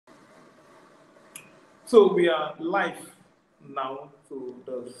So we are live now to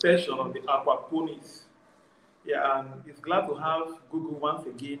the session on the aquaponics. Yeah, and it's glad to have Google once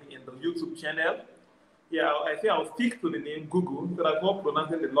again in the YouTube channel. Yeah, I think I'll stick to the name Google so I'm not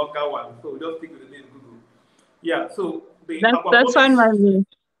pronouncing the local one. So we'll just stick with the name Google. Yeah, so the That's fine by aquaponics. me.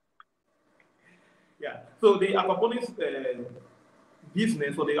 Yeah, so the aquaponics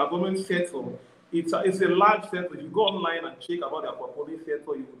business or the aquaponics sector, it's a large sector. If you go online and check about the aquaponics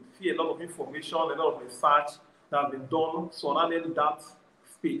sector, you will see a lot of information, a lot of research that has been done surrounding that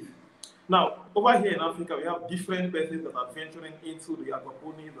space. Now, over here in Africa, we have different persons that are venturing into the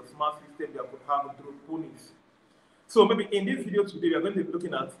aquaponics, the smart system, that could have hydroponics. So maybe in this video today, we are going to be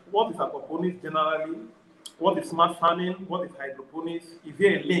looking at what is aquaponics generally, what is smart farming, what is hydroponics, is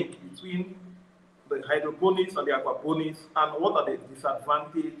there a link between the hydroponics and the aquaponics, and what are the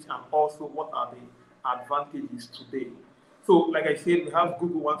disadvantages and also what are the advantages today. So, like I said, we have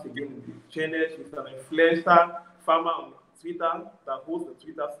Google once again in the channel. She's an influencer farmer on Twitter that hosts the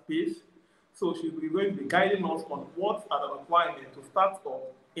Twitter space. So she's going to be guiding us on what are the requirements to start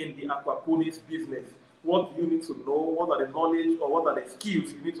up in the aquaponics business. What do you need to know? What are the knowledge or what are the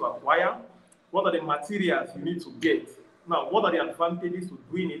skills you need to acquire? What are the materials you need to get? Now, what are the advantages to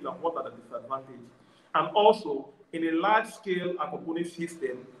doing it and what are the disadvantages? And also, in a large-scale aquaponics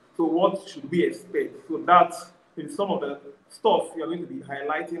system, so what should we expect? So that is some of the stuff we are going to be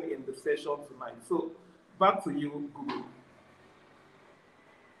highlighting in the session tonight. So back to you, Google.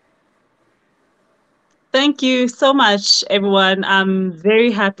 Thank you so much, everyone. I'm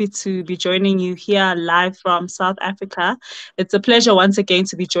very happy to be joining you here live from South Africa. It's a pleasure once again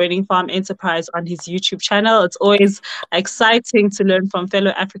to be joining Farm Enterprise on his YouTube channel. It's always exciting to learn from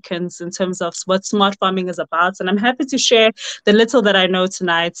fellow Africans in terms of what smart farming is about. And I'm happy to share the little that I know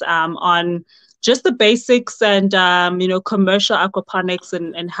tonight on just the basics and, commercial aquaponics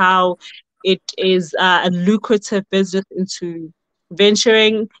and how it is a lucrative business into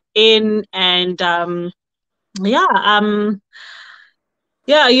venturing in and yeah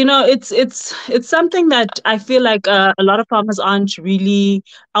it's something that I feel like a lot of farmers aren't really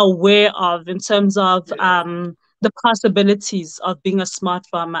aware of in terms of Yes. the possibilities of being a smart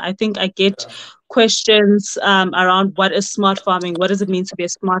farmer. I think I get Yeah. questions around what is smart farming, what does it mean to be a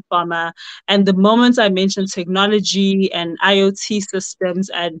smart farmer, and the moment I mention technology and IoT systems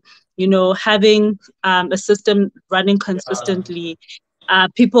and having a system running Yeah. consistently,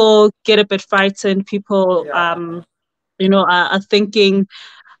 people get a bit frightened. People Yeah. are thinking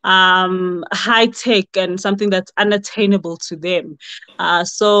high tech and something that's unattainable to them.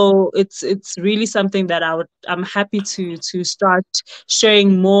 So it's really something that I'm happy to start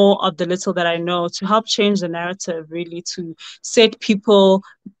sharing more of the little that I know to help change the narrative, really to set people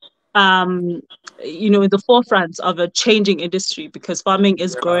in the forefront of a changing industry, because farming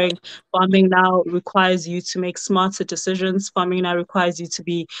is Yeah. growing. Farming now requires you to make smarter decisions. Farming now requires you to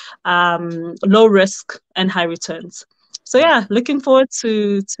be low risk and high returns. So yeah, looking forward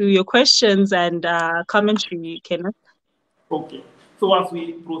to your questions and commentary, Kenneth. Okay. So as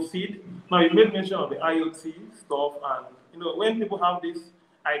we proceed, now you made mention of the IoT stuff, and when people have this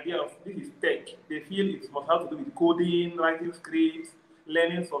idea of this is tech, they feel it must have to do with coding, writing scripts,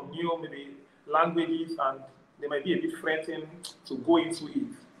 learning some new maybe languages, and they might be a bit frightened to go into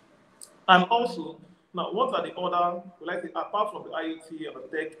it. And also, now what are the other, will I say, apart from the IoT and the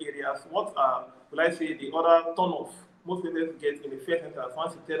tech areas, what are, will I say, the other turn off most people get in the first instance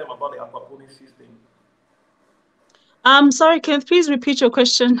once you tell them about the aquaponics system? Sorry, Kenneth, please repeat your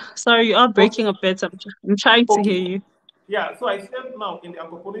question. Sorry, you are breaking Okay. a bit. I'm trying to hear Okay. you. Yeah, so I said now in the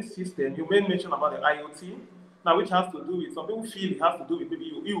aquaponics system, you made mention about the IoT, now which has to do with, some people feel it has to do with maybe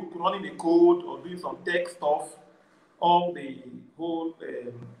you running the code or doing some tech stuff, all the whole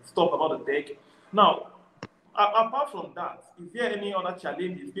stuff about the tech. Now, apart from that, is there any other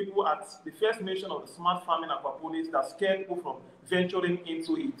challenges people at the first mention of the smart farming aquaponics that scare people from venturing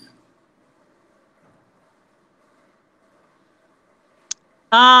into it?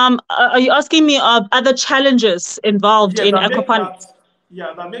 Are you asking me of other challenges involved Yes, in that make aquaponics? that,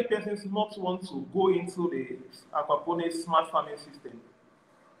 yeah, that make persons not want to go into the aquaponics smart farming system.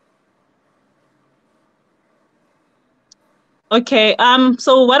 Okay.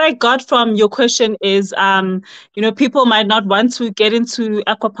 So what I got from your question is, people might not want to get into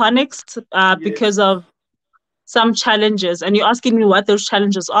aquaponics Yes. because of some challenges, and you're asking me what those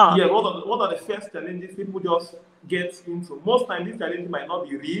challenges are. Yeah, what are the first challenges people just get into? Most times these challenges might not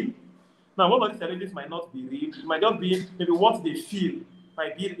be real. Now, what of these challenges might not be real. It might just be maybe what they feel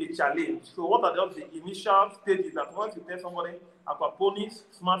might be a challenge. So what are just the initial stages that once you tell somebody aquaponics,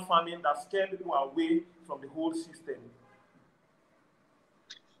 smart farming, that scare people away from the whole system?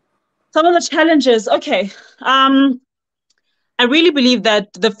 Some of the challenges. Okay. I really believe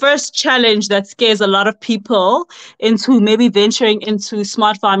that the first challenge that scares a lot of people into maybe venturing into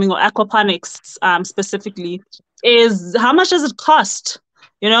smart farming or aquaponics specifically is how much does it cost?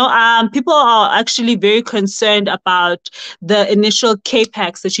 People are actually very concerned about the initial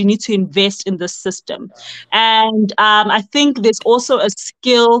capex that you need to invest in the system. And I think there's also a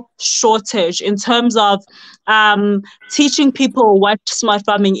skill shortage in terms of teaching people what smart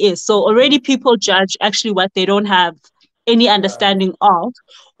farming is. So already people judge actually what they don't have any Yeah, understanding of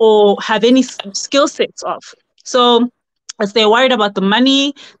or have any skill sets of. So as they're worried about the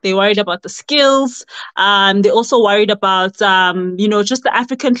money, they're worried about the skills. They're also worried about, just the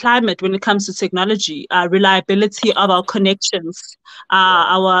African climate when it comes to technology, reliability of our connections, yeah,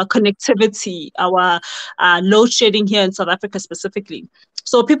 our connectivity, our load shedding here in South Africa specifically.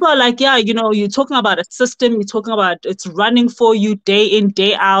 So people are like, yeah, you're talking about a system, you're talking about it's running for you day in,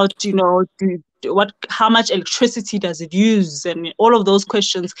 day out, how much electricity does it use? And all of those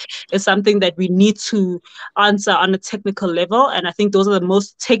questions is something that we need to answer on a technical level. And I think those are the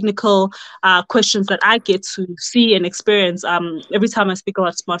most technical questions that I get to see and experience every time I speak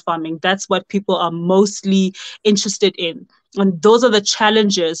about smart farming. That's what people are mostly interested in. And those are the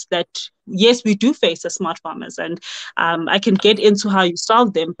challenges that, yes, we do face as smart farmers. And I can get into how you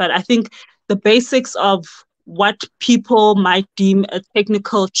solve them. But I think the basics of what people might deem a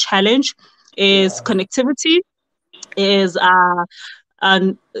technical challenge is yeah. connectivity, is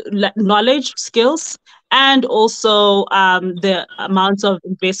knowledge, skills, and also the amount of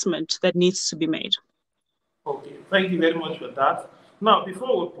investment that needs to be made. Okay, thank you very much for that. Now,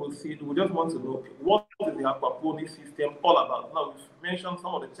 before we proceed, we just want to know what is the aquaponics system all about. Now, we've mentioned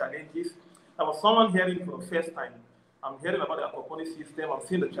some of the challenges. I was someone hearing for the first time. I'm hearing about the aquaponics system. I'm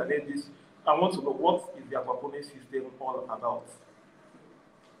seeing the challenges. I want to know what is the aquaponics system all about.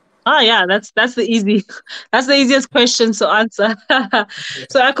 Oh yeah, that's the easy that's the easiest question to answer.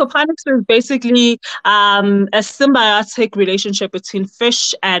 So aquaponics is basically a symbiotic relationship between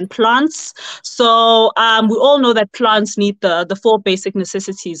fish and plants. So we all know that plants need the four basic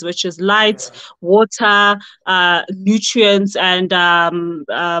necessities, which is light, Yeah, water, nutrients, and a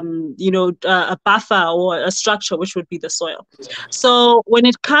buffer or a structure, which would be the soil. yeah, So when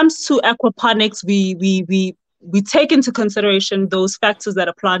it comes to aquaponics, we take into consideration those factors that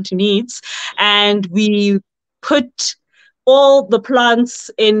a plant needs, and we put all the plants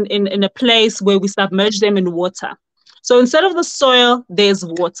in a place where we submerge them in water. So instead of the soil, there's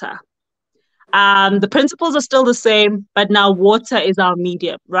water. The principles are still the same, but now water is our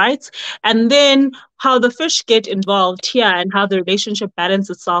medium, right? And then how the fish get involved here and how the relationship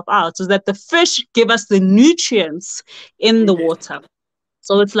balances itself out is that the fish give us the nutrients in the okay, water.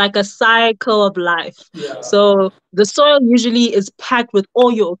 So it's like a cycle of life. yeah, So the soil usually is packed with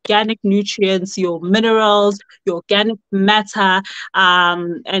all your organic nutrients, your minerals, your organic matter,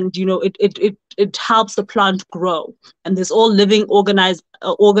 and it helps the plant grow. And there's all living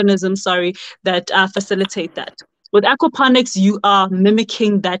organisms, that facilitate that. With aquaponics, you are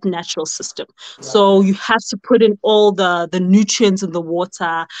mimicking that natural system. yeah, So you have to put in all the nutrients in the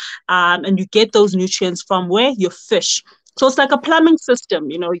water, and you get those nutrients from where? Your fish. So it's like a plumbing system.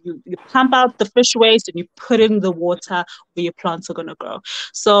 You pump out the fish waste and you put it in the water where your plants are going to grow.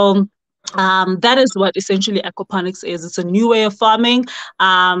 So that is what essentially aquaponics is. It's a new way of farming.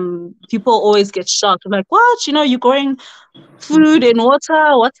 People always get shocked. Like, what? You're growing food in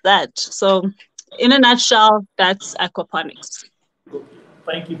water? What's that? So in a nutshell, that's aquaponics. okay.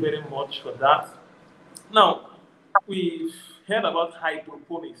 Thank you very much for that. Now, we've heard about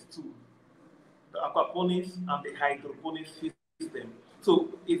hydroponics too, the aquaponics and the hydroponics system. So,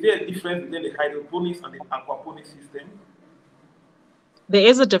 is there a difference between the hydroponics and the aquaponics system? There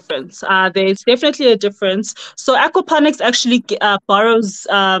is a difference. There's definitely a difference. So aquaponics actually borrows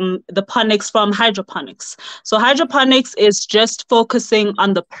the ponics from hydroponics. So hydroponics is just focusing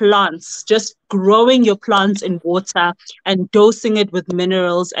on the plants, just growing your plants in water and dosing it with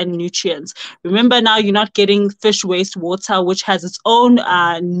minerals and nutrients. Remember now you're not getting fish waste water, which has its own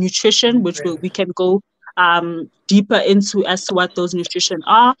nutrition, which we can go deeper into as to what those nutrition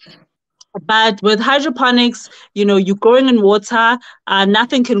are. But with hydroponics, you're growing in water.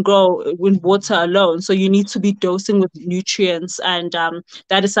 Nothing can grow in water alone. So you need to be dosing with nutrients, and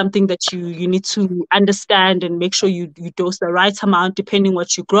that is something that you need to understand and make sure you dose the right amount depending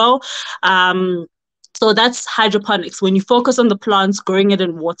what you grow. So that's hydroponics, when you focus on the plants, growing it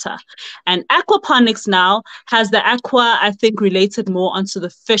in water. And aquaponics now has the aqua, I think, related more onto the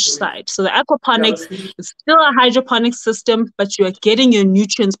fish side. So the Yeah, the aquaponics fish. is still a hydroponic system, but you are getting your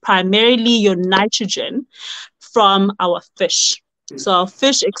nutrients, primarily your nitrogen, from our fish. So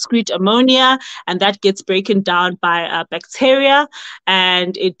fish excrete ammonia, and that gets broken down by bacteria,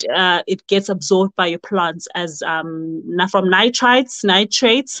 and it gets absorbed by your plants as from nitrates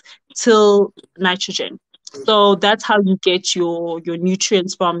till nitrogen. So that's how you get your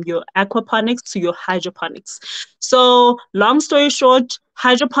nutrients from your aquaponics to your hydroponics. So long story short,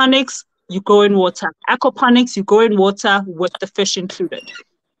 hydroponics, you grow in water. Aquaponics, you grow in water with the fish included.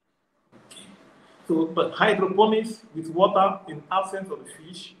 So, but hydroponics with water in absence of the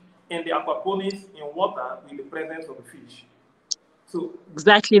fish, and the aquaponics in water with the presence of the fish. So,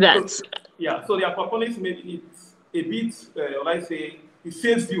 exactly that. so yeah, so the aquaponics maybe it's a bit, let's say, it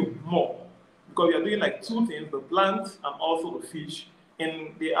saves you more because you're doing like two things: the plants and also the fish.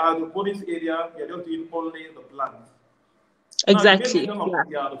 In the hydroponics area, you're just doing only the plants. Now, you made Exactly. mention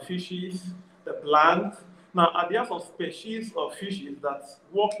of the fishes, the plants. Now, are there some species of fishes that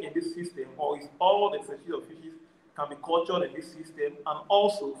work in this system, or is all the species of fishes can be cultured in this system, and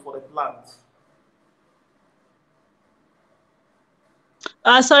also for the plants?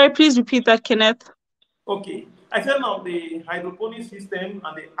 Sorry, please repeat that, Kenneth. Okay, I said now the hydroponic system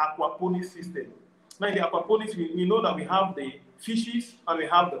and the aquaponic system. Now, in the aquaponics, we know that we have the fishes and we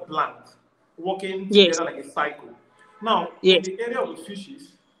have the plants working Yes. together like a cycle. Now, Yes. in the area of the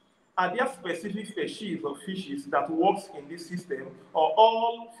fishes, are there specific species of fishes that works in this system, or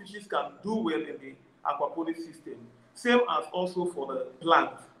all fishes can do well in the aquaponic system? Same as also for the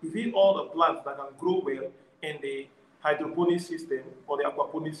plants. Is it all the plants that can grow well in the hydroponic system or the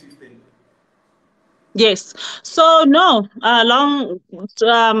aquaponic system? Yes. So no,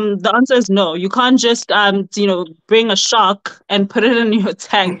 the answer is no. You can't just bring a shark and put it in your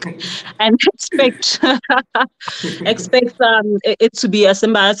tank and expect it to be a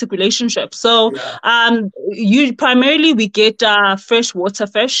symbiotic relationship. So Yeah. we get freshwater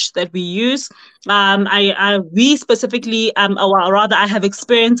fish that we use. We specifically or rather I have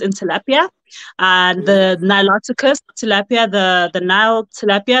experience in tilapia. The Niloticus tilapia, the Nile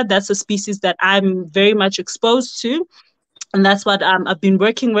tilapia, that's a species that I'm very much exposed to. And that's what I've been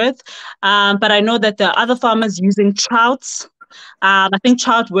working with. But I know that there are other farmers using trouts. I think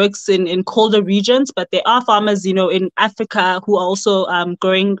trout works in colder regions, but there are farmers, in Africa who are also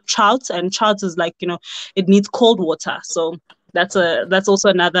growing trout, and trout is like, it needs cold water. So that's also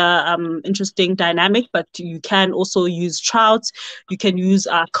another interesting dynamic. But you can also use trout. You can use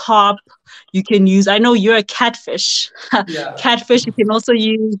carp. You can use. I know you're a catfish. Yeah. Catfish. You can also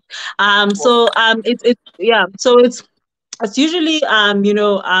use. So it's usually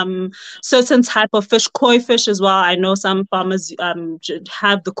certain type of fish, koi fish as well. I know some farmers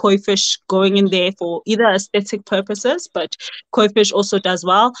have the koi fish going in there for either aesthetic purposes, but koi fish also does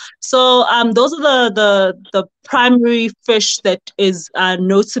well. So those are the primary fish that is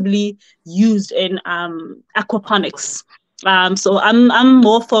notably used in aquaponics. So I'm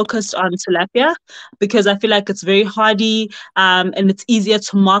more focused on tilapia because I feel like it's very hardy and it's easier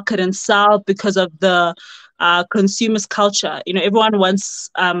to market and sell because of the consumers culture. Everyone wants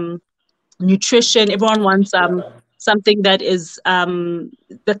nutrition. Everyone wants something that is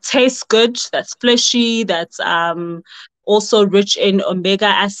that tastes good, that's fleshy, that's also rich in omega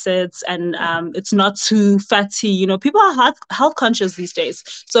acids, and it's not too fatty. People are health conscious these days,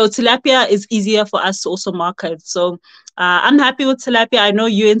 so tilapia is easier for us to also market. So I'm happy with tilapia. I know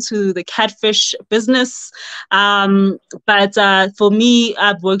you're into the catfish business, but for me,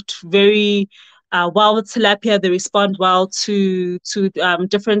 I've worked very well with tilapia. They respond well to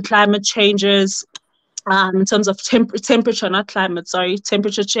different climate changes. In terms of temperature, not climate, sorry,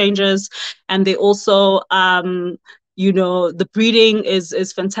 temperature changes, and they also the breeding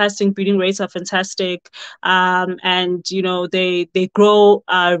is fantastic. Breeding rates are fantastic, and they grow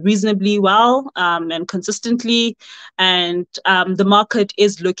reasonably well and consistently, and the market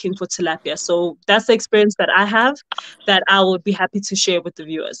is looking for tilapia. So that's the experience that I have that I would be happy to share with the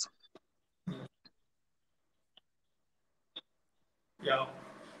viewers. Yeah.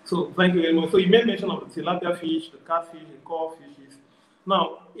 So thank you very much. So you made mention of the tilapia fish, the catfish, the core fishes.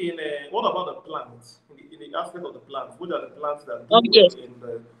 Now, what about the plants? In the aspect of the plants, what are the plants that do Oh well yes, in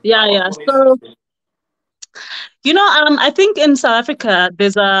the yeah. aquaponics So system? I think in South Africa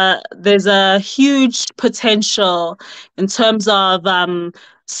there's a huge potential in terms of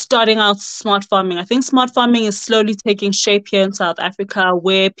starting out smart farming. I think smart farming is slowly taking shape here in South Africa,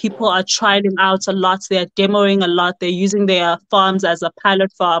 where people are trialing out a lot. They're demoing a lot. They're using their farms as a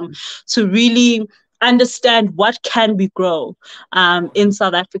pilot farm to really understand what can we grow in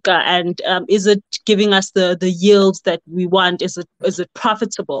South Africa, and is it giving us the yields that we want? Is it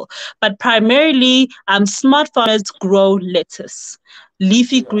profitable? But primarily, smart farmers grow lettuce,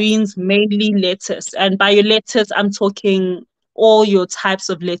 leafy Yeah. greens, mainly lettuce. And by your lettuce, I'm talking all your types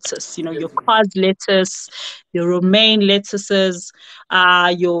of lettuce, you know, Yes, your please. cod lettuce, your romaine lettuces,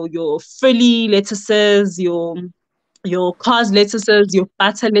 your frilly lettuces, your cos lettuces, your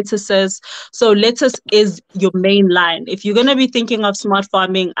butter lettuces. So lettuce is your main line. If you're going to be thinking of smart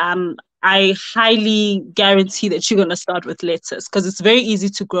farming, I highly guarantee that you're going to start with lettuce because it's very easy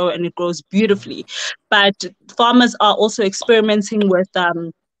to grow and it grows beautifully. But farmers are also experimenting with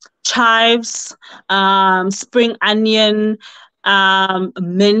chives, spring onion,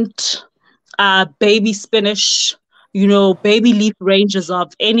 mint, baby spinach, you know, baby leaf ranges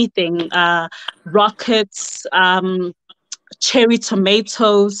of anything, rockets, cherry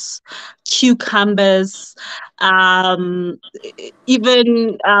tomatoes, cucumbers,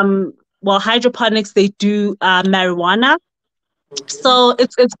 even well, hydroponics, they do marijuana. Okay. So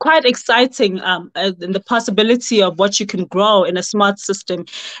it's quite exciting, and the possibility of what you can grow in a smart system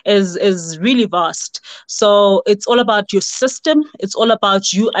is really vast. So it's all about your system. It's all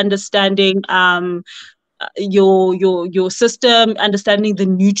about you understanding your system, understanding the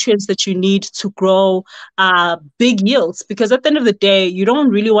nutrients that you need to grow big yields. Because at the end of the day, you don't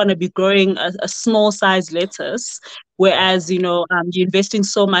really want to be growing a small size lettuce. Whereas, you know, you're investing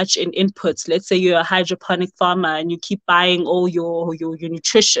so much in inputs. Let's say you're a hydroponic farmer and you keep buying all your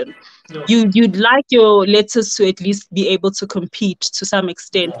nutrition. Yeah. You'd like your lettuce to at least be able to compete to some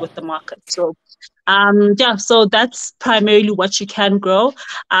extent with the market. So yeah, so that's primarily what you can grow.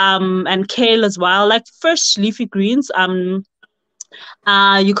 And kale as well, like fresh leafy greens. You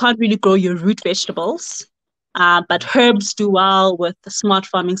can't really grow your root vegetables. But herbs do well with the smart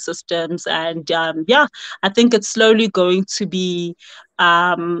farming systems. And yeah, I think it's slowly going to be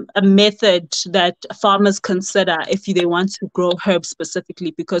a method that farmers consider if they want to grow herbs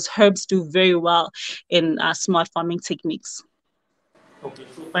specifically, because herbs do very well in smart farming techniques. Okay,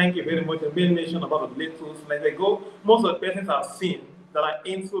 so thank you very much. You made mention about the lettuce. Like I go, most of the persons I've seen that are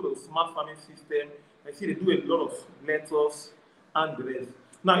into the smart farming system, I see they do a lot of lettuce and the rest.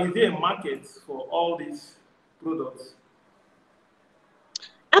 Now, is there a market for all these products?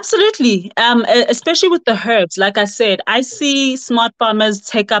 Absolutely. Especially with the herbs. Like I said, I see smart farmers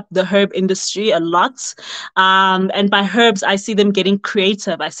take up the herb industry a lot. And by herbs, I see them getting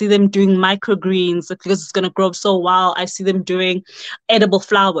creative. I see them doing microgreens because it's going to grow so well. I see them doing edible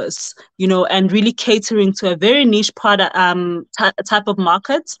flowers, you know, and really catering to a very niche product, type of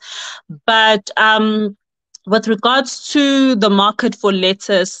market. But with regards to the market for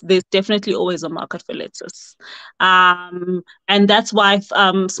lettuce, there's definitely always a market for lettuce. And that's why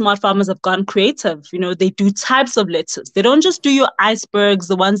smart farmers have gone creative. You know, they do types of lettuce. They don't just do your icebergs,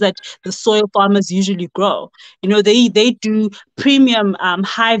 the ones that the soil farmers usually grow. You know, they do premium,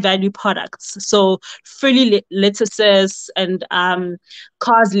 high value products. So frilly lettuces and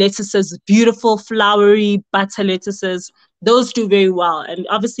cars lettuces, beautiful flowery butter lettuces, those do very well. And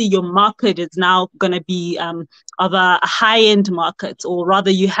obviously, your market is now going to be of a high end market, or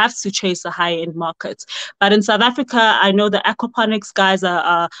rather, you have to chase a high end market. But in South Africa, I know the aquaponics guys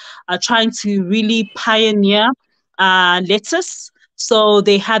are trying to really pioneer lettuce. So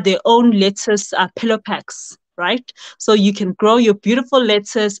they have their own lettuce pillow packs, right? So you can grow your beautiful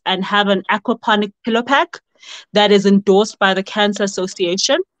lettuce and have an aquaponic pillow pack that is endorsed by the Cancer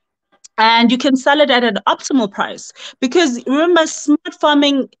Association, and you can sell it at an optimal price, because remember, smart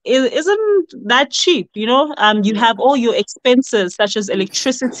farming isn't that cheap. You know, you Yes, have all your expenses such as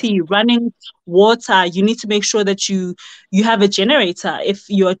electricity, running water. You need to make sure that you have a generator if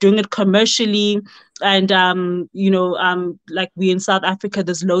you are doing it commercially. And you know, like we in South Africa,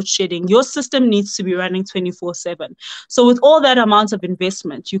 there's load shedding. Your system needs to be running 24/7. So with all that amount of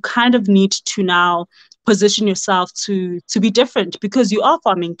investment, you kind of need to now position yourself to be different, because you are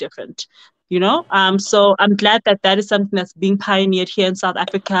farming different, you know. So I'm glad that that is something that's being pioneered here in South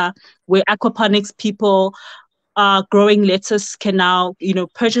Africa, where aquaponics people growing lettuce can now, you know,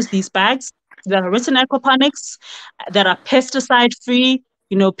 purchase these bags that are written aquaponics, that are pesticide free.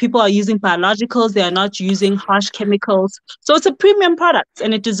 You know, people are using biologicals, they are not using harsh chemicals. So it's a premium product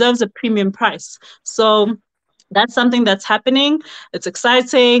and it deserves a premium price. So that's something that's happening. It's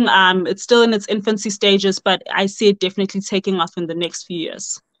exciting. It's still in its infancy stages, but I see it definitely taking off in the next few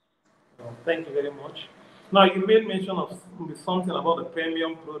years. thank you very much. Now, you made mention of something about the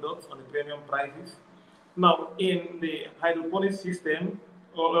premium products and the premium prices. Now, in the hydroponic system,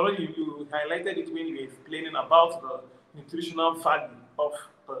 already you highlighted it when you were explaining about the nutritional value of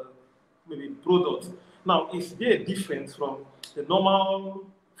the maybe product. Now, is there a difference from the normal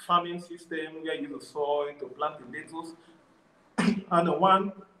farming system where you use the soil to plant the lettuce and the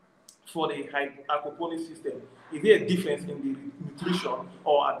one for the aquaponic system? Is there a difference in the nutrition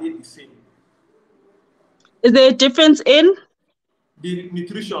or are they the same? Is there a difference in? the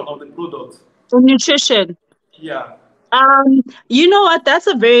nutrition of the product. Nutrition. Yeah. You know what? That's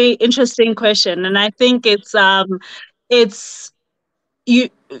a very interesting question, and I think it's you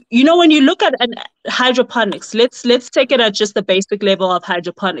you know, when you look at an hydroponics, let's take it at just the basic level of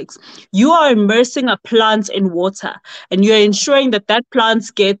hydroponics. You are immersing a plant in water, and you're ensuring that that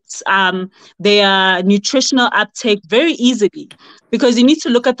plant gets their nutritional uptake very easily, because you need to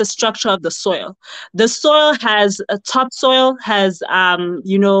look at the structure of the soil. The soil has a topsoil, has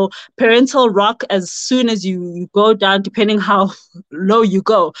parental rock as soon as you go down, depending how low you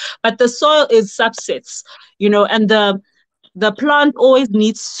go, but the soil is subsets, and the plant always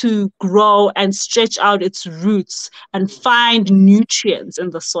needs to grow and stretch out its roots and find nutrients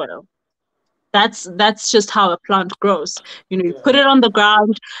in the soil. That's just how a plant grows. You Yeah. put it on the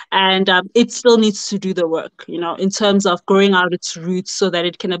ground, and it still needs to do the work, in terms of growing out its roots so that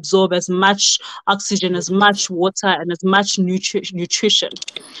it can absorb as much oxygen, as much water, and as much nutrition.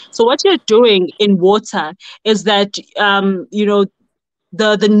 So what you're doing in water is that,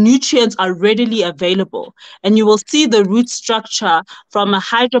 the nutrients are readily available, and you will see the root structure from a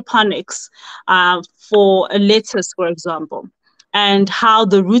hydroponics, for a lettuce, for example, and how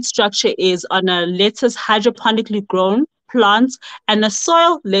the root structure is on a lettuce hydroponically grown plant and a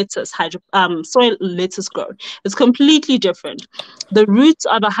soil lettuce grown. It's completely different. The roots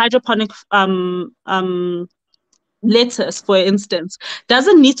of a hydroponic lettuce, for instance,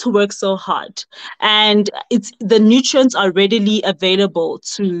 doesn't need to work so hard, and it's the nutrients are readily available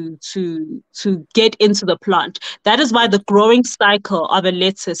to get into the plant. That is why the growing cycle of a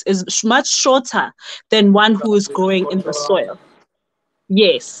lettuce is much shorter than one who is growing in the Cultural. soil.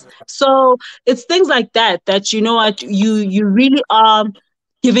 Yes. So it's things like that, you know what, you really are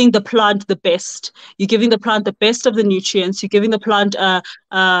giving the plant the best. You're giving the plant the best of the nutrients. You're giving the plant a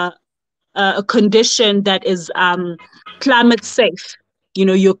a condition that is climate safe.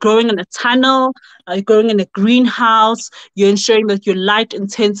 You're growing in a tunnel, you're growing in a greenhouse, you're ensuring that your light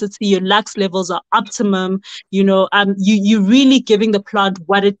intensity, your lux levels are optimum. You're really giving the plant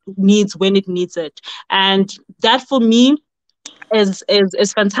what it needs when it needs it. And that, for me, is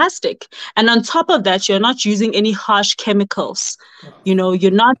fantastic. And on top of that, you're not using any harsh chemicals.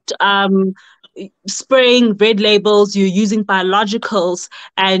 You're not spraying red labels, you're using biologicals,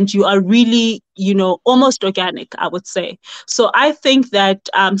 and you are really, almost organic, I would say. So I think that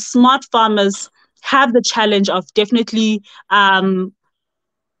smart farmers have the challenge of definitely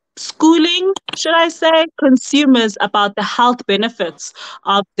schooling, should I say, consumers about the health benefits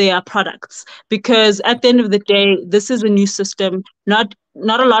of their products. Because at the end of the day, this is a new system. Not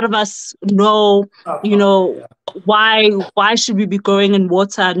a lot of us know, you know, Yeah. why should we be growing in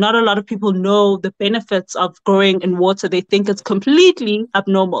water? Not a lot of people know the benefits of growing in water. They think it's completely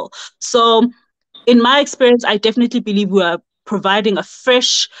abnormal. So in my experience, I definitely believe we are providing a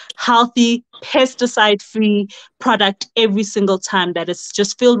fresh, healthy, pesticide-free product every single time that is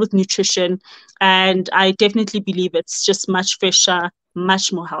just filled with nutrition. And I definitely believe it's just much fresher,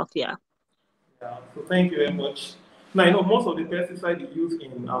 much more healthier. Yeah. So thank you very much. Now, most of the pesticides used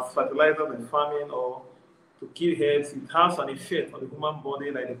in as fertilizers in farming or to kill herbs, it has an effect on the human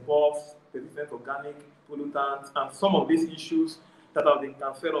body, like the bugs, persistent organic pollutants, and some of these issues that have been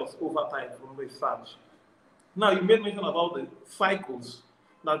cancerous over time from research. Now, you made mention about the cycles,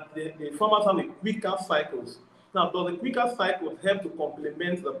 that the farmers have a quicker cycles. Now, does the quicker cycles help to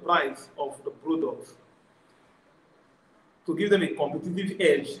complement the price of the product to give them a competitive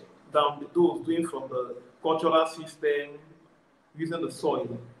edge than those doing from the cultural system using the soil?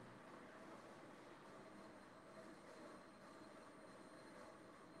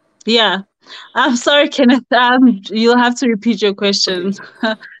 Yeah. I'm sorry, Kenneth. You'll have to repeat your question.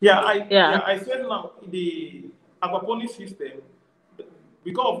 Okay. Yeah, I Yeah. yeah I said now the aquaponics system,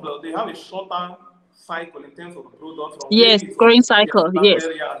 because of they have a shorter cycle in terms of the product from when Yes, it's growing yes, cycle. Yes. planted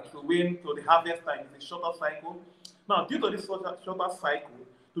area to when to the harvest time is a shorter cycle. Now, due to this shorter cycle,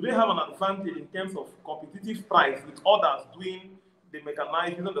 do they have an advantage in terms of competitive price with others doing the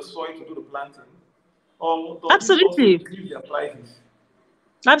mechanized, using the soil to do the planting? Or does this also Absolutely. increase their prices?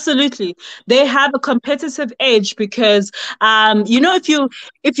 Absolutely. They have a competitive edge because,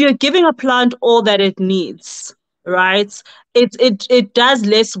 if you're giving a plant all that it needs, right? It does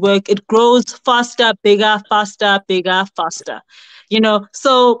less work. It grows faster, bigger, faster, bigger, faster.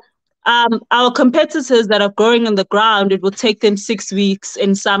 So our competitors that are growing in the ground, it will take them 6 weeks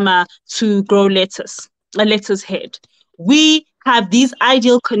in summer to grow a lettuce head. We have these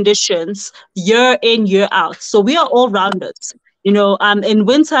ideal conditions year in, year out. So we are all rounders. In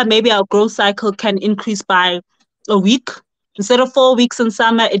winter, maybe our growth cycle can increase by a week. Instead of 4 weeks in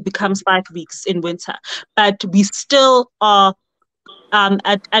summer, it becomes 5 weeks in winter. But we still are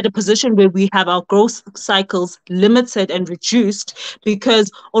at a position where we have our growth cycles limited and reduced,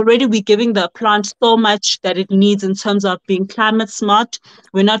 because already we're giving the plant so much that it needs in terms of being climate smart.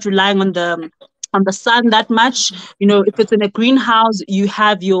 We're not relying on the sun that much. If it's in a greenhouse, you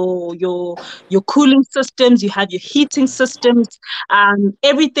have your cooling systems, you have your heating systems.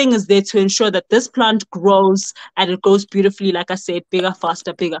 Everything is there to ensure that this plant grows, and it grows beautifully, like I said, bigger,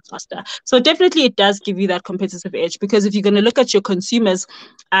 faster, bigger, faster. So definitely it does give you that competitive edge, because if you're going to look at your consumers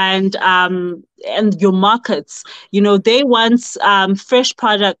and your markets, they want fresh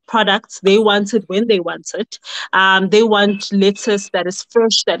products. They want it when they want it. They want lettuce that is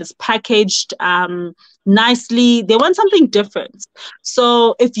fresh, that is packaged nicely. They want something different.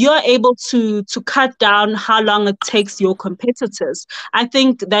 So if you're able to cut down how long it takes your competitors, I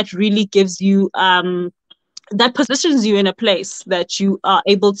think that really gives you that positions you in a place that you are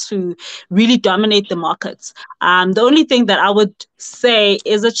able to really dominate the markets. The only thing that I would say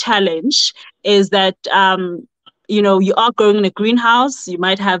is a challenge is that you are growing in a greenhouse. You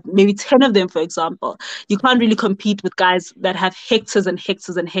might have maybe 10 of them, for example. You can't really compete with guys that have hectares and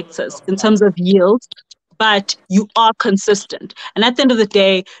hectares and hectares in terms of yield, but you are consistent. And at the end of the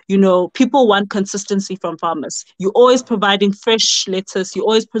day, people want consistency from farmers. You're always providing fresh lettuce. You're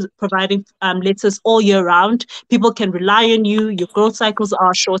always providing lettuce all year round. People can rely on you. Your growth cycles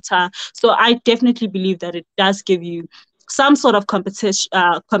are shorter. So I definitely believe that it does give you some sort of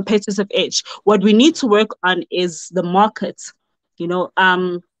competitive edge. What we need to work on is the market.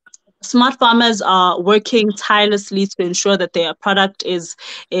 Smart farmers are working tirelessly to ensure that their product is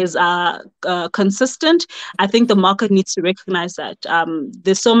consistent. I think the market needs to recognize that.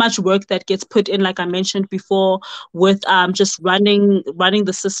 There's so much work that gets put in, like I mentioned before, with just running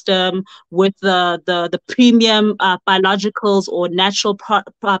the system, with the premium biologicals or natural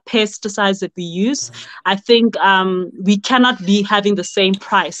pesticides that we use. I think we cannot be having the same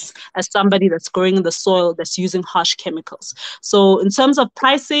price as somebody that's growing in the soil that's using harsh chemicals. So in terms of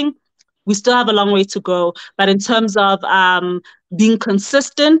pricing, we still have a long way to go, but in terms of being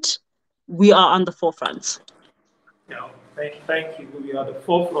consistent, we are on the forefront. Yeah, thank you. We are the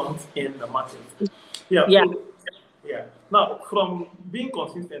forefront in the market. Yeah, Yeah. so yeah. Now, from being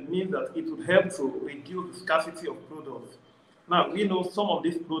consistent means that it would help to reduce the scarcity of products. Now, we know some of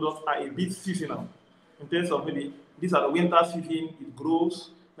these products are a bit seasonal in terms of maybe these are the winter season, it grows.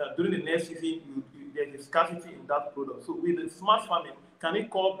 Now, during the next season, there's a scarcity in that product. So, with the smart farming, can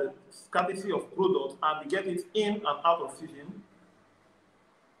it curb the scarcity of products and get it in and out of season?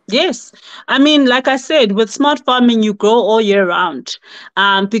 Yes. I mean, like I said, with smart farming, you grow all year round,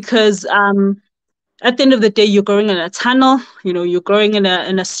 because at the end of the day, you're growing in a tunnel, you're growing in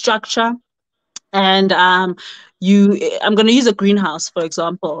a structure. And I'm going to use a greenhouse, for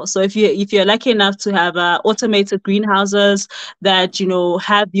example. So if you're lucky enough to have automated greenhouses that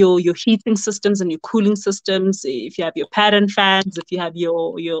have your heating systems and your cooling systems, if you have your pattern fans, if you have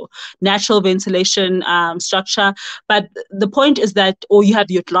your natural ventilation structure. But the point is that, or you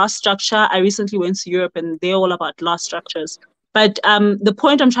have your glass structure. I recently went to Europe, and they're all about glass structures. But the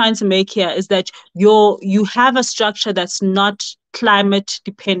point I'm trying to make here is that you have a structure that's not climate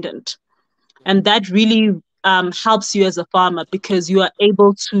dependent. And that really helps you as a farmer, because you are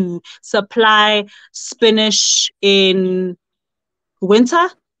able to supply spinach in winter,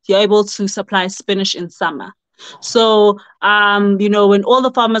 you're able to supply spinach in summer. So, when all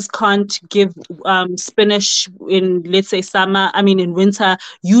the farmers can't give spinach in, let's say, in winter,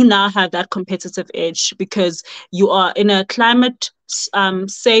 you now have that competitive edge, because you are in a climate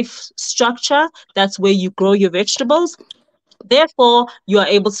safe structure. That's where you grow your vegetables. Therefore, you are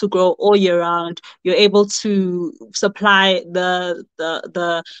able to grow all year round. You're able to supply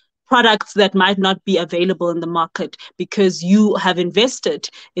the products that might not be available in the market, because you have invested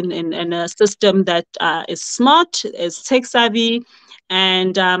in a system that is smart, is tech savvy.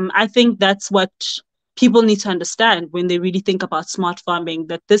 And I think that's what people need to understand when they really think about smart farming,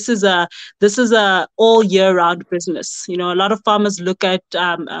 that this is a all year round business. A lot of farmers look at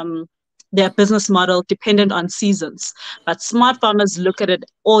their business model dependent on seasons, but smart farmers look at it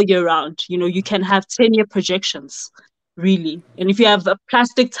all year round. You can have 10-year projections, really. And if you have a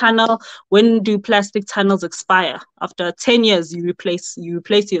plastic tunnel, when do plastic tunnels expire? After 10 years, you replace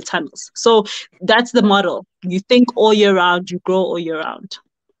your tunnels. So that's the model. You think all year round, you grow all year round.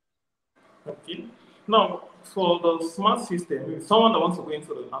 Okay. Now, for the smart system, if someone that wants to go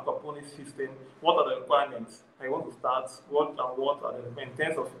into the aquaponics system, what are the requirements? I want to start. What are the in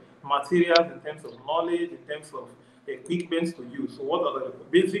terms of materials, in terms of knowledge, in terms of equipment to use? So, what are the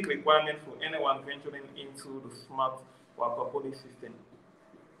basic requirements for anyone venturing into the smart aquaponics system?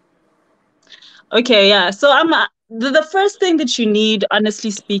 Okay, yeah. So the first thing that you need,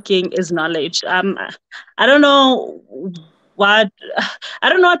 honestly speaking, is knowledge. I don't know what I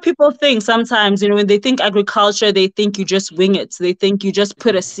don't know what people think sometimes. When they think agriculture, they think you just wing it. They think you just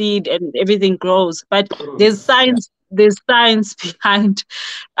put a seed and everything grows. But there's Yeah. science. There's science behind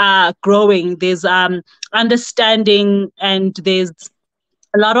growing. There's understanding, and there's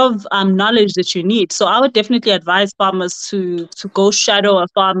a lot of knowledge that you need. So I would definitely advise farmers to go shadow a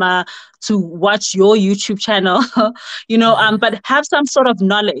farmer, to watch your YouTube channel, but have some sort of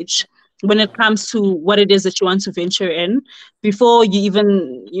knowledge when it comes to what it is that you want to venture in before you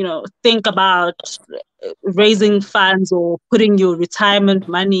even, think about raising funds or putting your retirement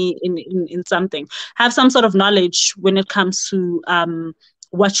money in something. Have some sort of knowledge when it comes to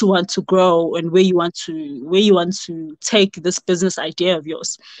what you want to grow and where you want to take this business idea of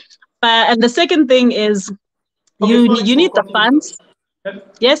yours. And the second thing is Okay, sorry you for need the cutting you short. funds.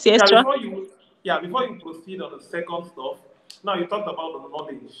 Yes, yes, Yeah, sure. before you proceed on the second stuff, now you talked about the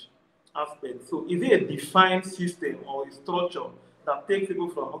knowledge aspect. So is it a defined system or a structure that takes people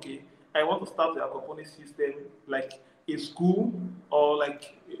from, okay, I want to start the aquaponics system, like a school or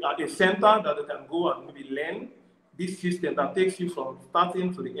like a center that they can go and maybe learn this system that takes you from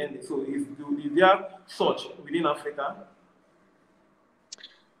starting to the end? So is there such within Africa?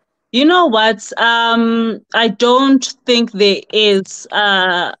 You know what? I don't think there is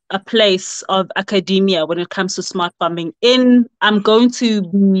a place of academia when it comes to smart farming. I'm going to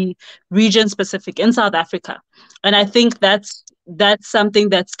be region specific in South Africa, and I think that's something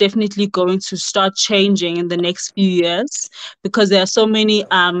that's definitely going to start changing in the next few years because there are so many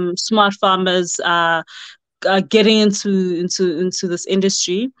smart farmers getting into this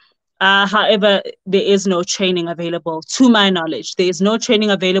industry. However, there is no training available, to my knowledge. There is no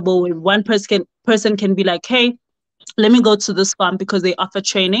training available where one person can be like, "Hey, let me go to this farm because they offer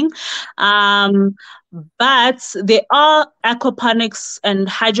training." Um, but there are aquaponics and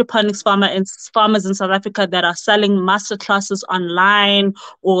hydroponics farmers in South Africa that are selling master classes online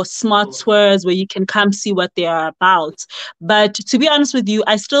or smart tours where you can come see what they are about. But to be honest with you,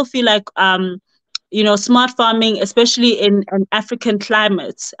 I still feel like smart farming, especially in an African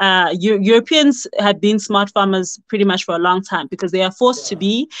climate. Europeans have been smart farmers pretty much for a long time because they are forced to Yeah,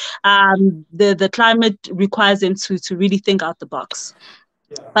 be. The climate requires them to really think out the box.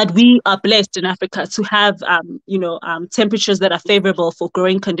 yeah. But we are blessed in Africa to have, temperatures that are favorable for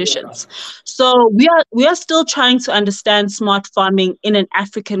growing Yeah. conditions. So we are still trying to understand smart farming in an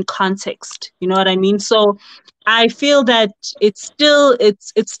African context. You know what I mean? So I feel that it's still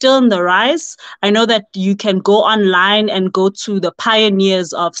in the rise. I know that you can go online and go to the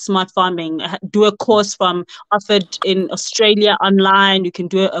pioneers of smart farming, do a course from offered in Australia online. You can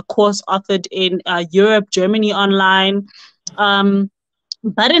do a course offered in Europe, Germany online. Um,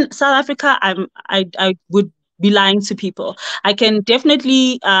 but in South Africa, I would be lying to people. I can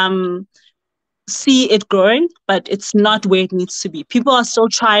definitely see it growing, but it's not where it needs to be. People are still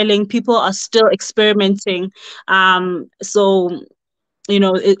trialing, people are still experimenting. So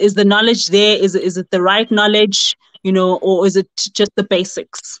is the knowledge there? Is it the right knowledge? Or is it just the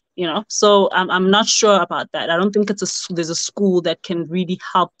basics? So I'm not sure about that. I don't think there's a school that can really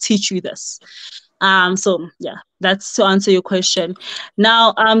help teach you this. So yeah, that's to answer your question.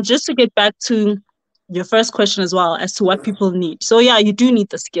 Now, just to get back to your first question as well as to what people need. So yeah, you do need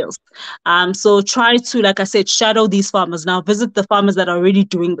the skills. So try to, like I said, shadow these farmers. Now visit the farmers that are already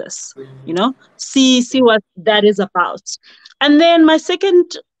doing this. See what that is about. And then my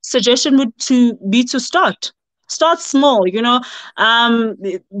second suggestion would to be to start small.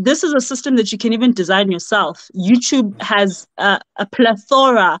 This is a system that you can even design yourself. YouTube has a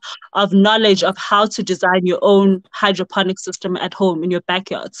plethora of knowledge of how to design your own hydroponic system at home in your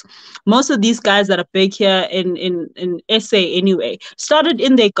backyards. Most of these guys that are big here in SA anyway started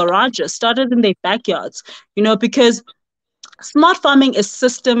in their garages, started in their backyards, because smart farming is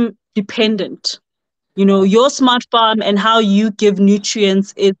system dependent. Your smart farm and how you give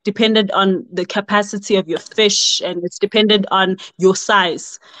nutrients is dependent on the capacity of your fish, and it's dependent on your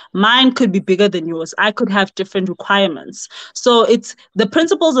size. Mine could be bigger than yours. I could have different requirements. So it's the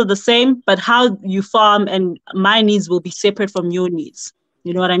principles are the same, but how you farm and my needs will be separate from your needs.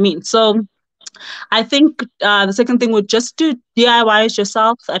 You know what I mean? So I think the second thing would just do DIYs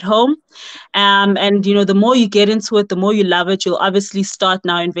yourself at home. And the more you get into it, the more you love it. You'll obviously start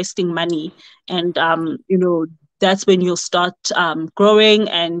now investing money, and that's when you'll start growing,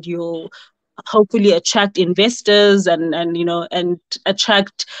 and you'll hopefully attract investors and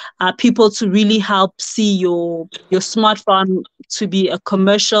attract people to really help see your smart farm to be a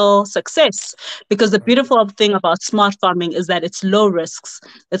commercial success. Because the beautiful thing about smart farming is that it's low risks.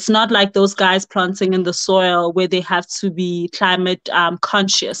 It's not like those guys planting in the soil where they have to be climate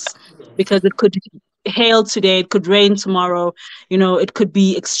conscious, because it could hail today, it could rain tomorrow, it could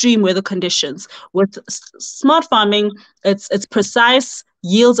be extreme weather conditions. With smart farming, it's precise,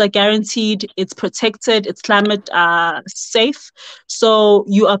 yields are guaranteed, it's protected, it's climate safe. So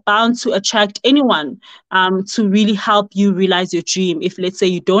you are bound to attract anyone to really help you realize your dream if, let's say,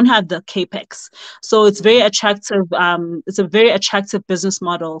 you don't have the capex. So it's very attractive. It's a very attractive business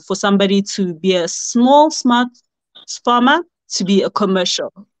model for somebody to be a small smart farmer to be a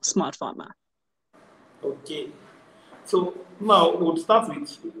commercial smart farmer. Okay. So now we'll start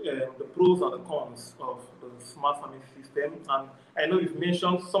with the pros and the cons of the smart farming system. And I know you've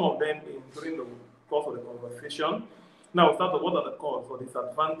mentioned some of them during the course of the conversation. Now we'll start with what are the cons or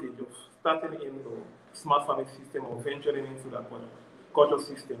disadvantage of starting in the smart farming system or venturing into the aquaculture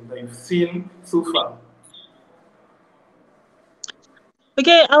system that you've seen so far.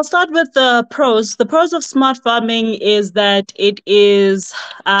 Okay, I'll start with the pros. The pros of smart farming is that it is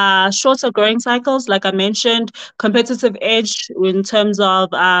shorter growing cycles, like I mentioned, competitive edge in terms of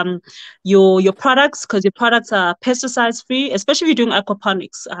your products, because your products are pesticides free, especially if you're doing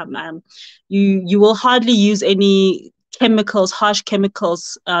aquaponics. You will hardly use any chemicals, harsh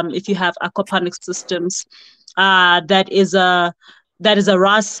chemicals, if you have aquaponics systems. That is a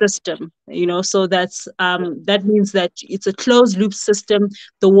RAS system, so that means that it's a closed loop system.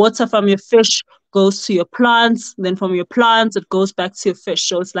 The water from your fish goes to your plants, then from your plants it goes back to your fish.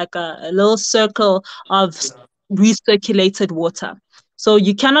 So it's like a little circle of recirculated water. So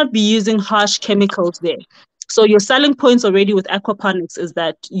you cannot be using harsh chemicals there. So your selling points already with aquaponics is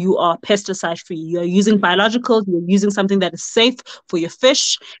that you are pesticide free. You're using biologicals, you're using something that is safe for your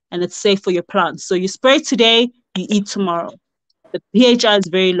fish and it's safe for your plants. So you spray today, you eat tomorrow. The pHI is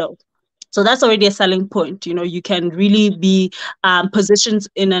very low. So that's already a selling point. You can really be positioned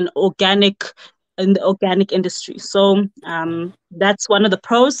in the organic industry. So that's one of the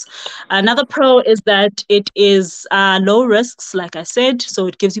pros. Another pro is that it is low risks, like I said. So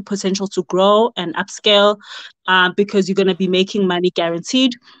it gives you potential to grow and upscale because you're going to be making money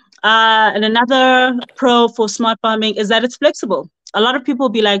guaranteed. And another pro for smart farming is that it's flexible. A lot of people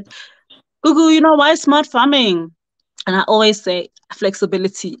be like, Gugu, why smart farming? And I always say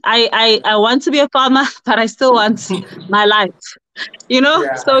flexibility. I want to be a farmer, but I still want my life.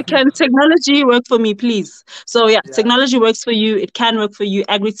 So can technology work for me, please? So yeah, technology works for you. It can work for you.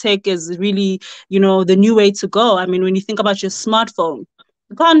 Agri-tech is really, the new way to go. I mean, when you think about your smartphone,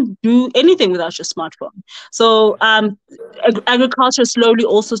 you can't do anything without your smartphone. So agriculture is slowly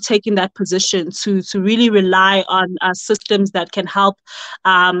also taking that position to really rely on systems that can help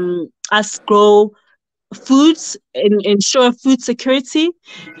us grow foods and ensure food security,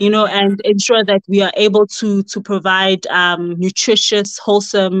 and ensure that we are able to provide nutritious,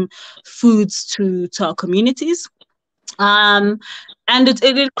 wholesome foods to our communities. And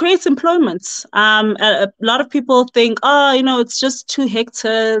it creates employment. A lot of people think, it's just 2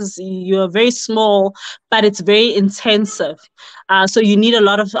 hectares, you're very small, but it's very intensive. So you need a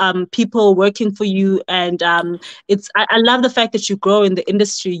lot of people working for you. And I love the fact that you grow in the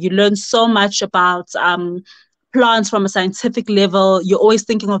industry. You learn so much about plants from a scientific level. You're always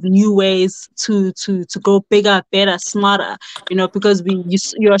thinking of new ways to grow bigger, better, smarter, because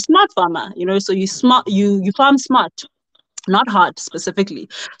you're a smart farmer, so you farm smart, not hard specifically.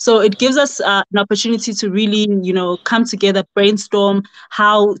 So it gives us an opportunity to really, come together, brainstorm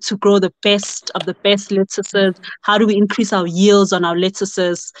how to grow the best of the best lettuces. How do we increase our yields on our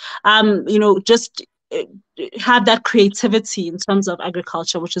lettuces? Just have that creativity in terms of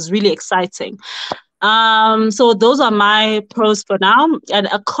agriculture, which is really exciting. So those are my pros for now. And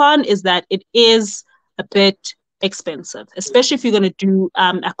a con is that it is a bit expensive, especially if you're going to do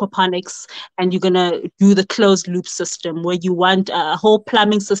aquaponics and you're going to do the closed loop system where you want a whole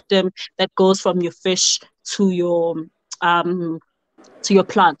plumbing system that goes from your fish to your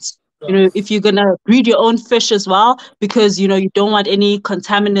plants. If you're going to breed your own fish as well, because, you don't want any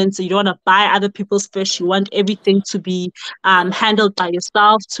contaminants, you don't want to buy other people's fish. You want everything to be handled by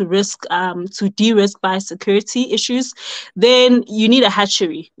yourself to de-risk biosecurity issues. Then you need a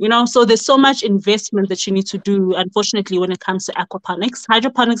hatchery, so there's so much investment that you need to do. Unfortunately, when it comes to aquaponics,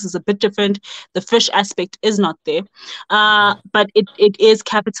 hydroponics is a bit different. The fish aspect is not there, but it is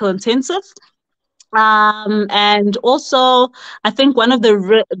capital intensive. And also, I think one of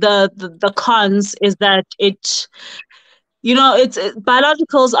the cons is that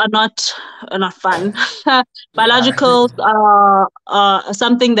biologicals are not fun. Biologicals are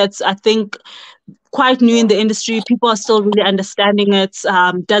something that's, I think, quite new in the industry. People are still really understanding it.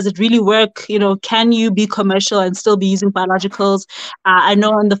 Does it really work? Can you be commercial and still be using biologicals? I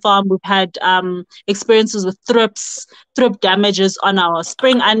know on the farm we've had experiences with thrip damages on our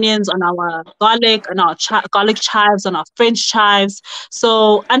spring onions, on our garlic, on our garlic chives, on our French chives.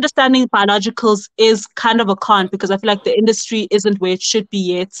 So understanding biologicals is kind of a con, because I feel like the industry isn't where it should be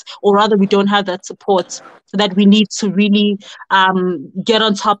yet, or rather we don't have that support that we need to really get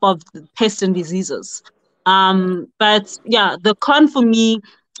on top of pests and diseases. But yeah, the con for me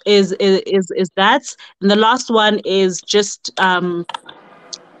is that, and the last one is just I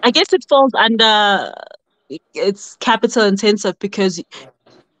guess it falls under, it's capital intensive, because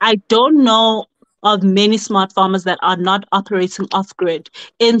I don't know of many smart farmers that are not operating off grid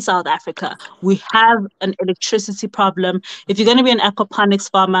in South Africa. We have an electricity problem. If you're going to be an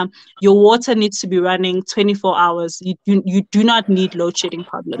aquaponics farmer, your water needs to be running 24 hours. You do not need load shedding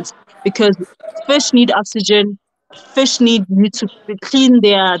problems, because fish need oxygen. Fish need you to clean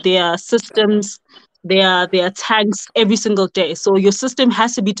their systems, their tanks every single day. So your system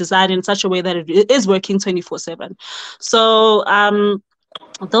has to be designed in such a way that it is working 24/7. So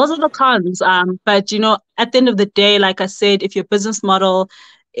those are the cons. But at the end of the day, like I said, if your business model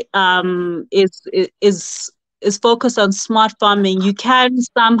um, is is is focused on smart farming, you can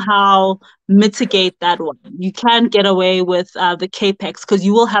somehow mitigate that one. You can get away with the capex, because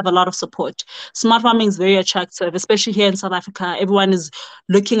you will have a lot of support. Smart farming is very attractive, especially here in South Africa. Everyone is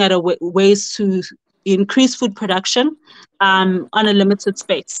looking at ways to increase food production on a limited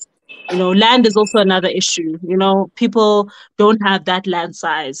space. Land is also another issue. People don't have that land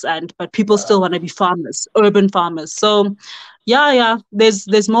size, but people still want to be farmers, urban farmers. So yeah,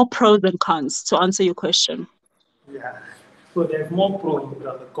 there's more pros than cons to answer your question. Yeah. So there's more pros than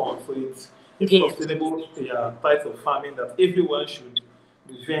the cons. So it's Yes. sustainable types of farming that everyone should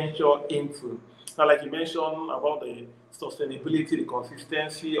venture into. Now, like you mentioned about the sustainability, the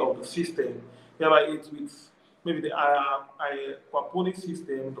consistency of the system, whereby it's with maybe the aquaponic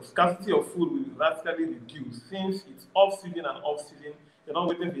system, the scarcity of food will radically reduce since it's off season and off season. You're not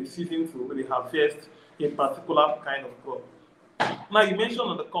waiting for the season to really harvest a particular kind of crop. Now, you mentioned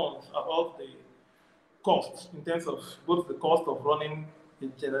on the cons about the costs in terms of both the cost of running the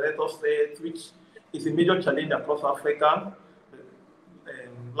generator set, which is a major challenge across Africa,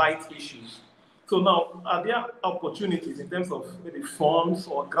 light issues. So now, are there opportunities in terms of maybe funds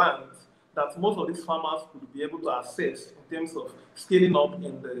or grants that most of these farmers could be able to access in terms of scaling up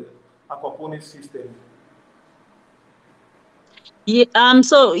in the aquaponics system? Yeah,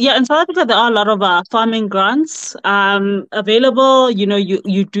 so yeah, in South Africa there are a lot of farming grants available.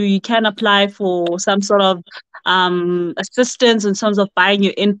 You can apply for some sort of assistance in terms of buying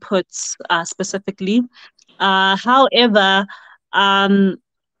your inputs specifically. However, um,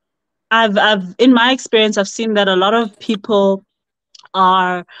 I've in my experience I've seen that a lot of people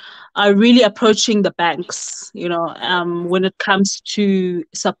are really approaching the banks, when it comes to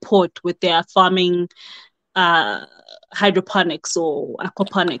support with their farming, uh, hydroponics or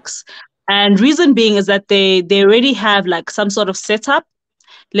aquaponics. And reason being is that they already have like some sort of setup.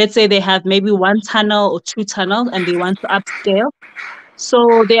 Let's say they have maybe one tunnel or two tunnels and they want to upscale.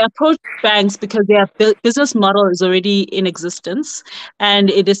 So they approach banks because their business model is already in existence, and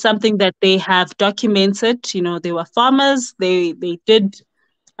it is something that they have documented. They were farmers. They did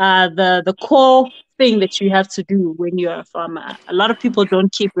the core thing that you have to do when you're a farmer. A lot of people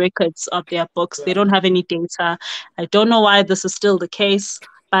don't keep records of their books. They don't have any data. I don't know why this is still the case,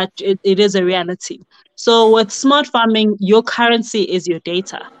 but it is a reality. So with smart farming, your currency is your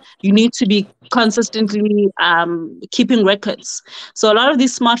data. You need to be consistently keeping records. So a lot of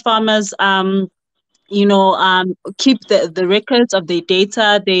these smart farmers keep the records of their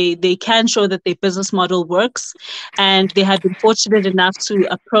data. They can show that their business model works, and they have been fortunate enough to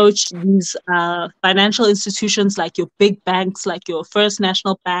approach these financial institutions like your big banks, like your First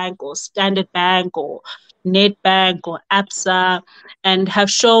National Bank or Standard Bank or Nedbank or ABSA, and have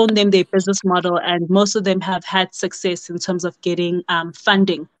shown them their business model, and most of them have had success in terms of getting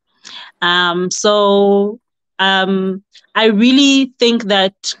funding. So I really think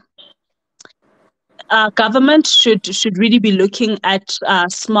that government should really be looking at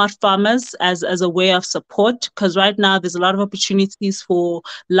smart farmers as a way of support, because right now there's a lot of opportunities for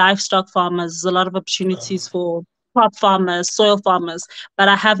livestock farmers, there's a lot of opportunities for crop farmers, soil farmers, but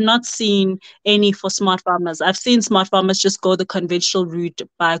I have not seen any for smart farmers. I've seen smart farmers just go the conventional route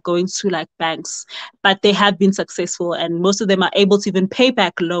by going to like banks, but they have been successful, and most of them are able to even pay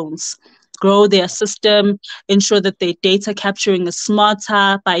back loans grow their system, ensure that their data capturing is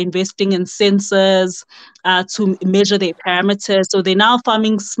smarter by investing in sensors to measure their parameters. So they're now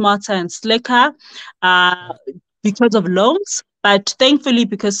farming smarter and slicker because of loans. But thankfully,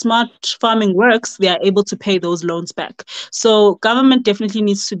 because smart farming works, they are able to pay those loans back. So government definitely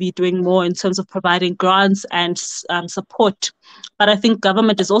needs to be doing more in terms of providing grants and support. But I think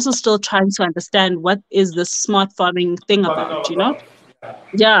government is also still trying to understand what is the smart farming thing Talking about, all you know? about.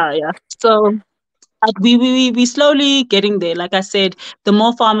 Yeah, yeah. So we slowly getting there. Like I said, the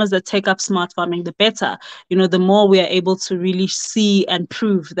more farmers that take up smart farming, the better. You know, the more we are able to really see and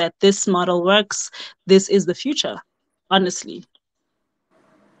prove that this model works. This is the future, honestly.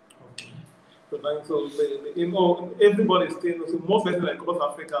 Okay. Everybody is still, so most places like across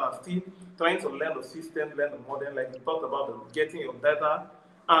Africa are still trying to learn the system, learn the model, like you talked about getting your data.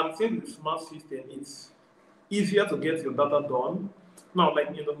 And since the smart system, it's easier to get your data done. Now, like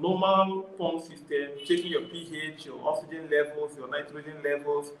in the normal pump system, checking your pH, your oxygen levels, your nitrogen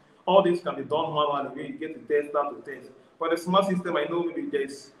levels, all this can be done manually where you get the tester to test. But the smart system, I know maybe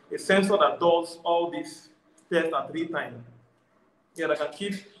there's a sensor that does all these tests at real time. Yeah, that can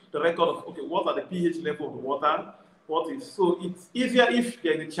keep the record of, okay, what are the pH level of the water? What is, so it's easier if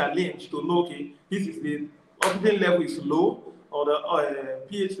there's a challenge to know, okay, this is the oxygen level is low or the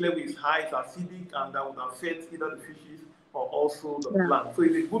pH level is high, it's acidic, and that would affect either the fishes or also the Yeah. plant. So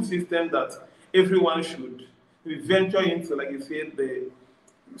it's a good system that everyone should venture into. Like you said, the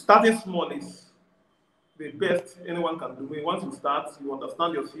starting small is the best anyone can do. Once you start, you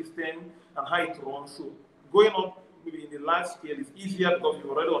understand your system and how it runs. So going up maybe in the large scale is easier because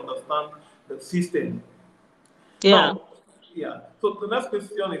you already understand the system. Yeah. Now, yeah. So the next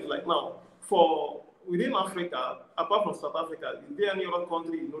question is like now for within Africa, apart from South Africa, is there any other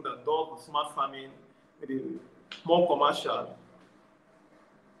country you know that does the smart farming maybe more commercial?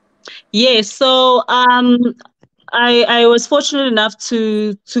 Yeah. So I was fortunate enough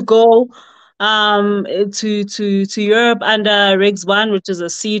to go to Europe under Regs One, which is a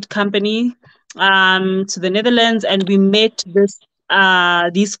seed company, to the Netherlands, and we met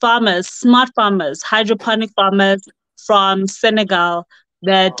these farmers, smart farmers, hydroponic farmers from Senegal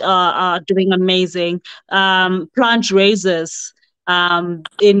that are doing amazing plant raisers in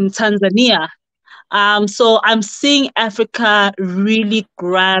Tanzania. So I'm seeing Africa really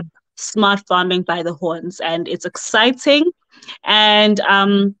grab smart farming by the horns, and it's exciting. And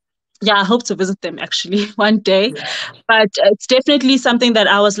yeah, I hope to visit them actually one day. But it's definitely something that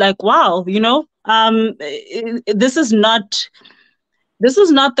I was like, wow, you know, this is not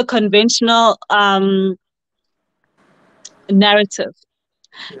the conventional narrative.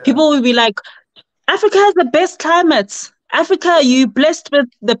 Yeah. People will be like, Africa has the best climates. Africa, you blessed with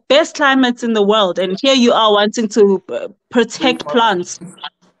the best climates in the world, and here you are wanting to Doing protect smart. plants,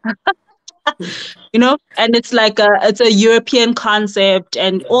 you know. And it's like it's a European concept,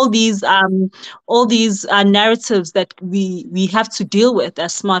 and Yeah. all these narratives that we have to deal with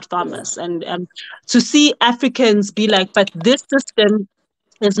as smart Yeah. farmers, and to see Africans be like, but this system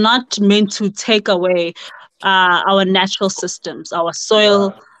is not meant to take away our natural systems, our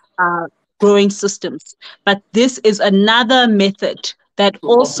soil Yeah. uh, growing systems. But this is another method that To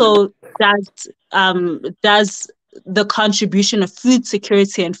complement. also does the contribution of food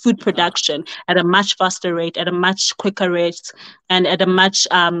security and food Yeah. production at a much faster rate, at a much quicker rate, and at a much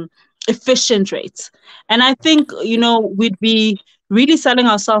efficient rate. And I think, you know, we'd be really selling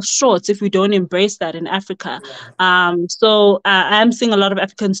ourselves short if we don't embrace that in Africa. Yeah. So I'm seeing a lot of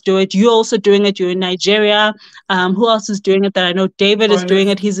Africans do it. You're also doing it. You're in Nigeria. Who else is doing it? That I know David is doing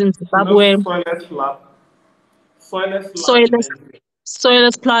Soilless, it. He's in you know, Zimbabwe. soilless land in Soilless, Nigeria.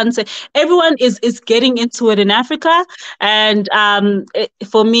 soilless plants. Everyone is getting into it in Africa, and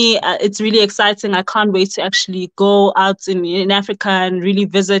for me, it's really exciting. I can't wait to actually go out in Africa and really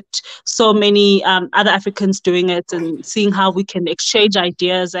visit so many other Africans doing it and seeing how we can exchange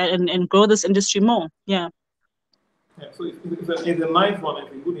ideas and grow this industry more. Yeah. Yeah, so it's a nice one.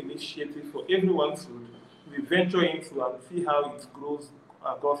 It's a good initiative for everyone to venture into and see how it grows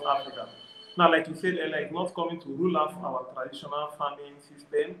across Africa. Now, like you said earlier, it's not coming to rule out our traditional farming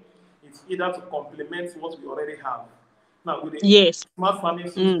system. It's either to complement what we already have. Now, with the Yes. smart farming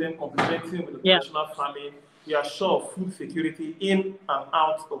Mm. system complementing with the Yeah. traditional farming, we are sure of food security in and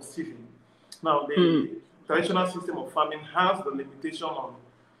out of season. Now, Mm. the traditional system of farming has the limitation on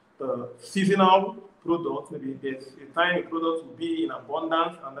the seasonal product. Maybe there's a time a product will be in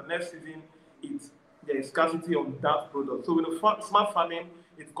abundance, and the next season there is scarcity on that product. So with the smart farming,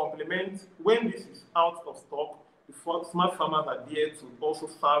 it complements when this is out of stock. The smart farmers are there to also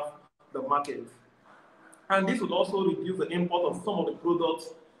serve the market. And this would also reduce the import of some of the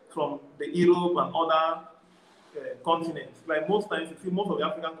products from the Europe and other continents. Like most times, you see most of the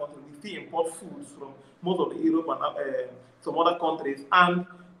African countries, we still import foods from most of the Europe and some other countries. And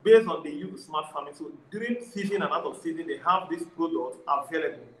based on the use of smart farming, so during season and out of season, they have these products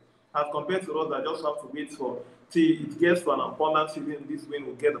available as compared to us that just have to wait for till it gets to an abundant season. This way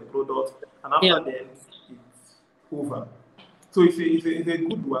we'll get the product, and after then it's over. So it's a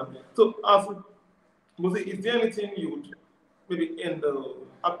good one. So as is there anything you would maybe in the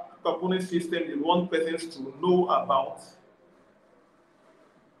aquaponics system you want persons to know about?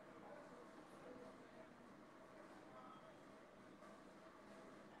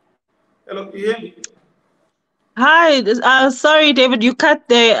 Hello, you hear me? Hi, sorry, David, you cut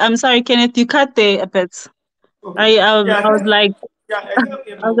there. I'm sorry, Kenneth, you cut there a bit. Okay. I was like, I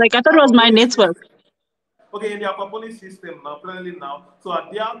I thought it was my network. Okay, in the aquaponics system now, currently now, so are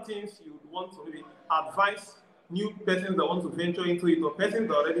there things you want to maybe advise new persons that want to venture into it, or persons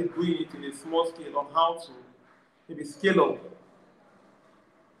that are already doing it in a small scale on how to maybe scale up?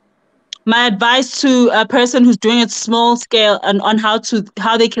 My advice to a person who's doing it small scale and on how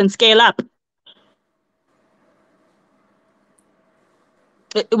they can scale up.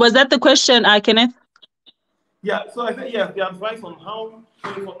 Was that the question, Kenneth? Yeah, so I said yes, the advice on how,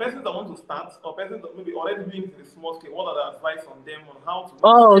 for persons that want to start, or persons that maybe already doing it in a small scale, what are the advice on them on how to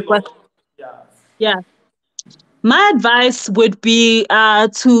scale up? Yeah. My advice would be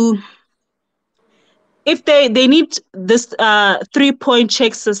to, if they need this 3-point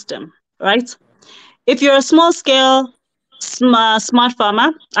check system, right? If you're a small scale smart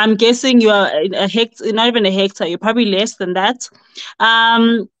farmer, I'm guessing you're a hectare, not even a hectare, you're probably less than that.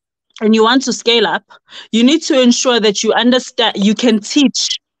 And you want to scale up, you need to ensure that you understand, you can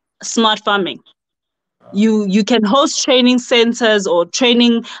teach smart farming. You can host training centers or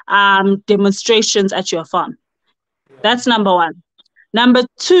training demonstrations at your farm. That's number one. Number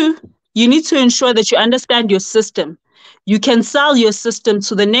two, you need to ensure that you understand your system. You can sell your system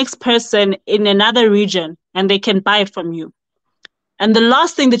to the next person in another region and they can buy it from you. And the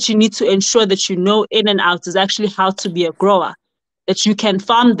last thing that you need to ensure that you know in and out is actually how to be a grower, that you can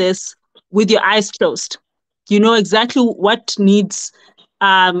farm this with your eyes closed. You know exactly what needs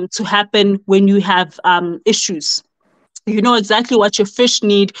to happen when you have issues. You know exactly what your fish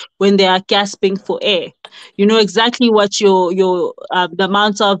need when they are gasping for air. You know exactly what your the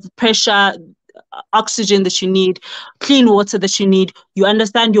amount of pressure, oxygen that you need, clean water that you need. You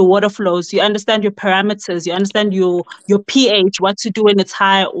understand your water flows, you understand your parameters, you understand your pH, what to do when it's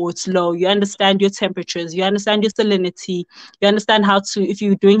high or it's low. You understand your temperatures, you understand your salinity, you understand how to, if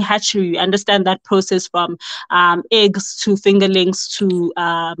you're doing hatchery, you understand that process from eggs to fingerlings to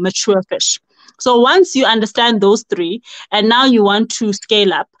mature fish. So once you understand those three, and now you want to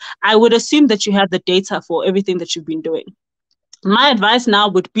scale up, I would assume that you have the data for everything that you've been doing. My advice now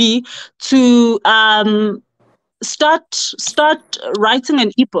would be to start writing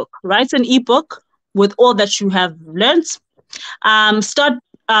an ebook. Write an ebook with all that you have learned. Start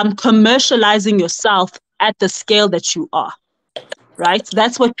commercializing yourself at the scale that you are. Right?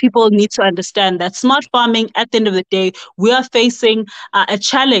 That's what people need to understand, that smart farming, at the end of the day, we are facing a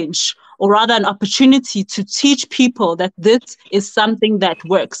challenge, or rather an opportunity to teach people that this is something that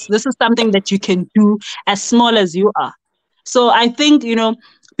works. This is something that you can do as small as you are. So I think,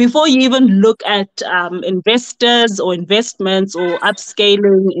 before you even look at investors or investments or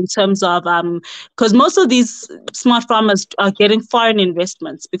upscaling in terms of, because most of these smart farmers are getting foreign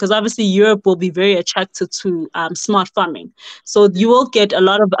investments, because obviously Europe will be very attracted to smart farming. So you will get a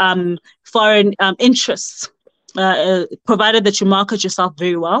lot of foreign interests, provided that you market yourself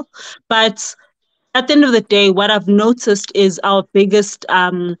very well. But at the end of the day, what I've noticed is our biggest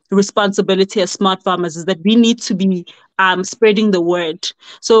responsibility as smart farmers is that we need to be spreading the word.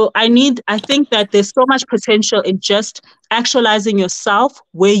 So I think that there's so much potential in just actualizing yourself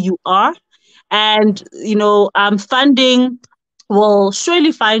where you are, and funding will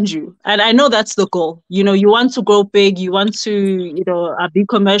surely find you. And I know that's the goal. You want to grow big, you want to be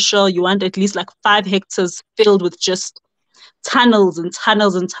commercial, you want at least like 5 hectares filled with just tunnels and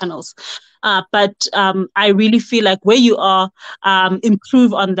tunnels and tunnels. But I really feel like where you are,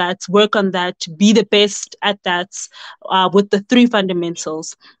 improve on that, work on that, be the best at that with the 3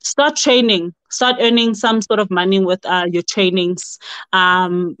 fundamentals. Start training, start earning some sort of money with your trainings.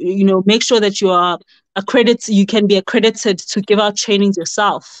 Make sure that you are you can be accredited to give out trainings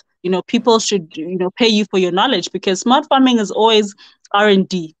yourself. People should, pay you for your knowledge, because smart farming is always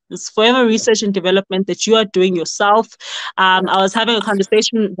R&D. It's forever research and development that you are doing yourself. I was having a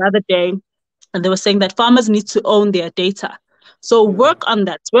conversation the other day, and they were saying that farmers need to own their data. So work on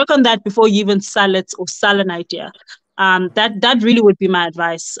that. Work on that before you even sell it or sell an idea. That really would be my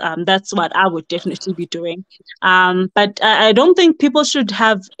advice. That's what I would definitely be doing. But I don't think people should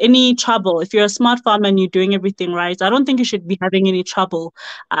have any trouble. If you're a smart farmer and you're doing everything right, I don't think you should be having any trouble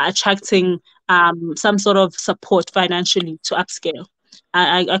attracting some sort of support financially to upscale.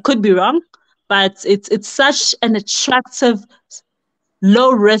 I could be wrong, but it's such an attractive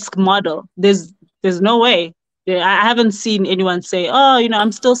low risk model. There's no way. Yeah, I haven't seen anyone say, "Oh,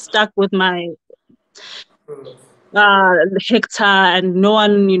 I'm still stuck with my uh, hectare and no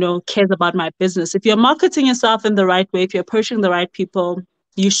one, cares about my business." If you're marketing yourself in the right way, if you're approaching the right people,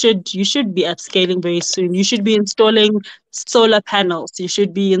 you should be upscaling very soon. You should be installing solar panels. You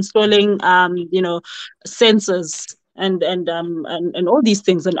should be installing, sensors and all these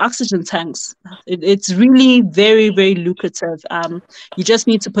things and oxygen tanks. It's really very, very lucrative. You just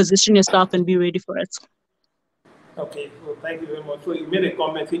need to position yourself and be ready for it. Okay, so thank you very much. So you made a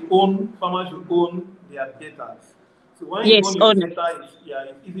comment, say own, farmers should own their data. So when you Yes, own your own it. data,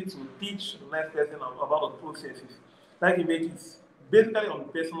 it's easy to teach the next person about the processes. Like you make it basically on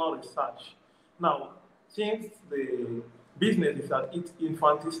personal research. Now, since the business is at its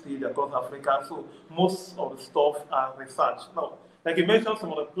infancy stage across Africa, so most of the stuff are research. Now, like you mentioned,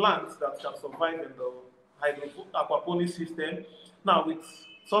 some of the plants that can survive in the aquaponics system. Now, with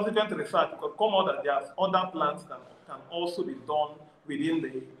subsequent research, it could come out that there's other plants that can also be done within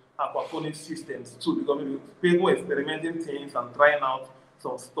the aquaponics systems too, because people experimenting things and trying out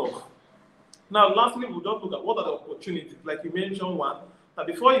some stuff. Now, lastly, we'll just look at what are the opportunities. Like you mentioned one, that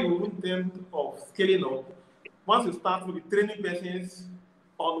before you even think of scaling up, once you start with training persons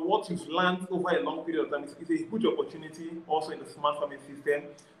on what you've learned over a long period of time, it's a huge opportunity also in the smart farming system.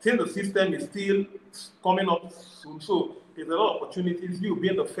 Since the system is still coming up soon, so there's a lot of opportunities. You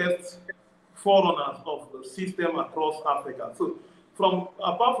being the first forerunners of the system across Africa. So,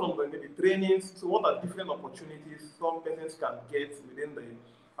 apart from the maybe trainings, so what are different opportunities some persons can get within the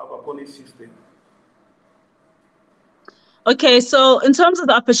aquaponics system? Okay, so in terms of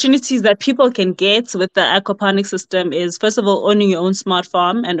the opportunities that people can get with the aquaponics system is, first of all, owning your own smart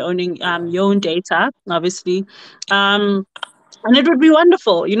farm and owning your own data, obviously. And it would be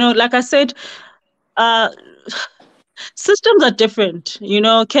wonderful. Like I said, uh, systems are different.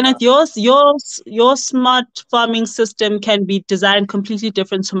 Kenneth, Yeah, your smart farming system can be designed completely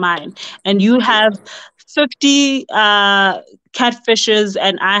different to mine, and you have 50 catfishes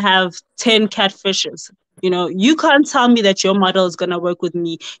and I have 10 catfishes. You can't tell me that your model is going to work with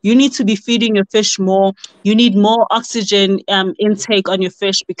me. You need to be feeding your fish more. You need more oxygen intake on your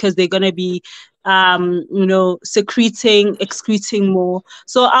fish because they're going to be excreting more.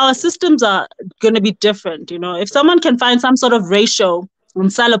 So our systems are going to be different. If someone can find some sort of ratio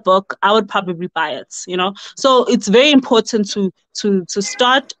and sell a book, I would probably buy it. So it's very important to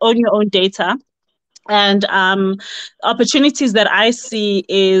start on your own data. And opportunities that I see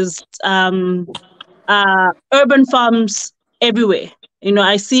is urban farms everywhere.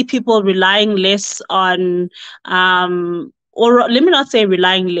 I see people relying less on, or let me not say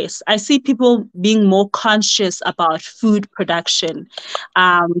relying less. I see people being more conscious about food production,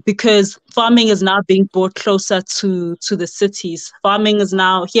 because farming is now being brought closer to the cities. Farming is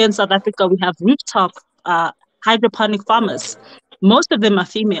now here in South Africa. We have rooftop hydroponic farmers. Most of them are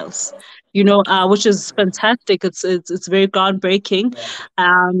females, which is fantastic. It's very groundbreaking.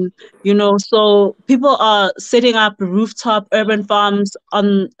 Um, so people are setting up rooftop urban farms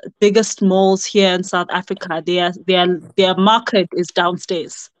on biggest malls here in South Africa. Their market is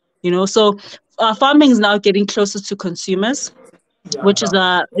downstairs. So farming is now getting closer to consumers, yeah, which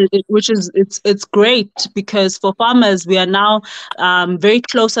is it's great, because for farmers we are now very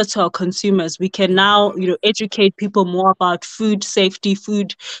closer to our consumers. We can now educate people more about food safety,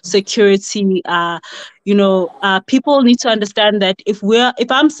 food security. People need to understand that if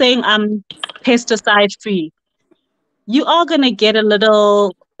I'm saying I'm pesticide free, you are going to get a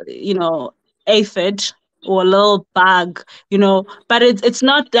little, aphid or a little bug, but it's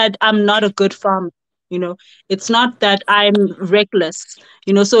not that I'm not a good farmer. It's not that I'm reckless.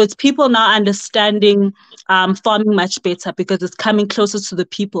 So it's people now understanding farming much better, because it's coming closer to the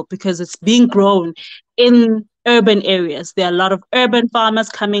people, because it's being grown in urban areas. There are a lot of urban farmers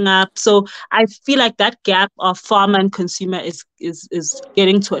coming up. So I feel like that gap of farmer and consumer is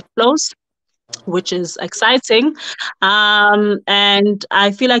getting to a close, which is exciting. And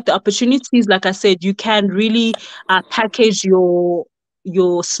I feel like the opportunities, like I said, you can really package your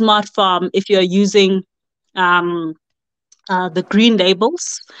smart farm if you're using um, the green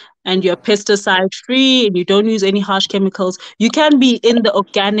labels and you're pesticide free and you don't use any harsh chemicals. You can be in the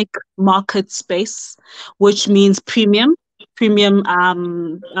organic market space, which means premium uh,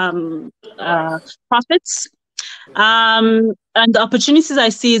 right. profits. And the opportunities I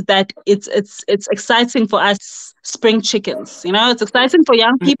see is that it's exciting for us spring chickens. You know, it's exciting for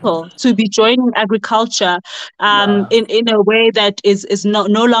young people to be joining agriculture Yeah, in a way that is no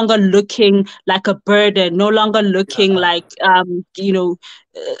longer looking like a burden, no longer looking yeah, like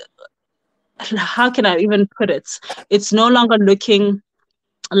how can I even put it? It's no longer looking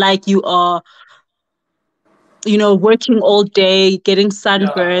like you are, working all day, getting yeah.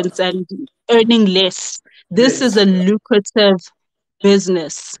 sunburns and earning less. This is Yes, a yeah. lucrative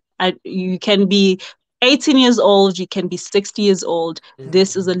business. You can be 18 years old, you can be 60 years old.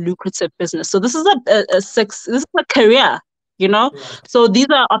 This is a lucrative business. So this is this is a career, you know. Yeah, So these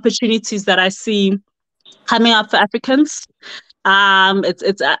are opportunities that I see coming up for Africans.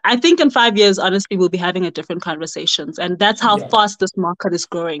 I think in 5 years, honestly, we'll be having a different conversations, and that's how yeah, fast this market is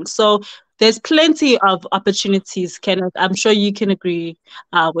growing. So there's plenty of opportunities, Kenneth. I'm sure you can agree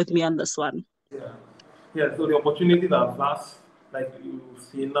with me on this one. yeah. Yeah, so the opportunities are vast, like you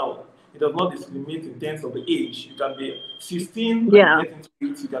see now. It does not discriminate in terms of the age. You can be 16 and you Yeah. get into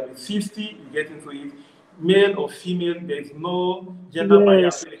it. You can be 50, you get into it. Male or female, there is no gender bias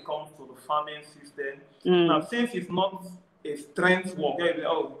Yes. when it comes to the farming system. Now, Mm. since it's not a strength work,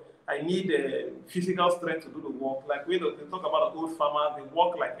 oh, I need physical strength to do the work. Like when they talk about the old farmers, they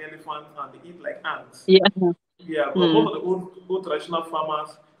walk like elephants and they eat like ants. Yeah. Yeah, but Mm. most of the old traditional farmers,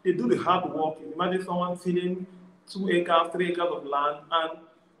 they do the hard work. Imagine someone tilling 2 acres, 3 acres of land, and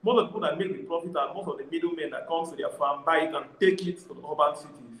most of the people that make the profit are most of the middlemen that come to their farm, buy it, and take it to the urban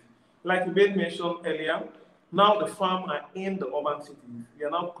cities. Like you made mention earlier, now the farm are in the urban cities. We are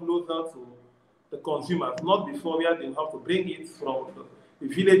now closer to the consumers, not before where they have to bring it from the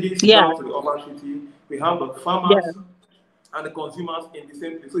villages Yeah. down to the urban city. We have the Yeah. farmers and the consumers in the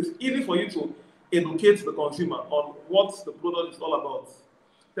same place. So it's easy for you to educate the consumer on what the product is all about.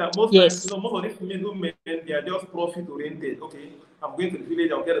 That most times, Yes. most of these middlemen, they are just profit oriented. Okay, I'm going to the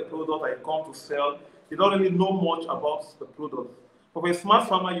village, I'll get a product I come to sell. They don't really know much about the product. But for a smart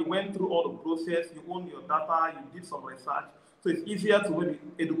farmer, you went through all the process, you own your data, you did some research. So it's easier to maybe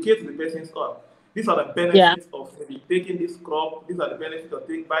educate the person's these are the Yeah. benefits of maybe taking this crop, these are the benefits of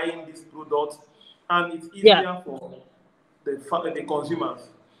buying this product, and it's Yeah. easier for the consumers.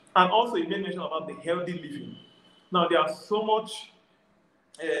 And also, you made mention about the healthy living. Now, there are so much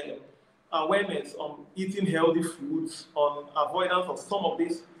uh, awareness on eating healthy foods, on avoidance of some of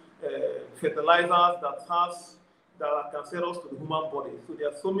these fertilizers that can sell us to the human body. So there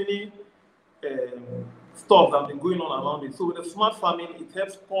are so many stuff that have been going on around it. So with the smart farming, it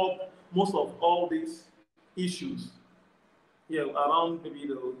helps curb most of all these issues, yeah, around maybe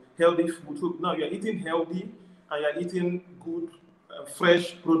the healthy food. So now you're eating healthy and you're eating good,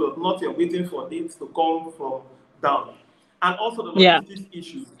 fresh product, not you're waiting for it to come from down. And also the Yeah. logistics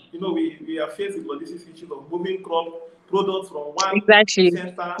issues. We are faced with logistics issues of moving crop products from one Exactly.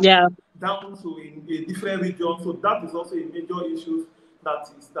 center Yeah. down to a different region. So that is also a major issue that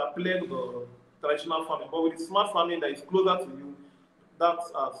plague the traditional farming. But with the smart farming that is closer to you, that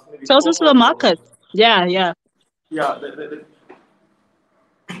has maybe Closest to the covered some, market. Yeah. Yeah. yeah,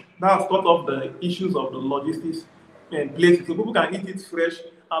 that's cut off the issues of the logistics and places. So people can eat it fresh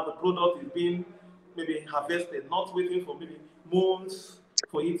as the product is being maybe harvested, not waiting for maybe months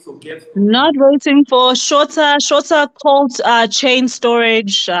for it to get to Not you. waiting for shorter cold chain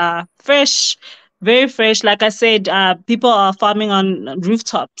storage, fresh, very fresh. Like I said, people are farming on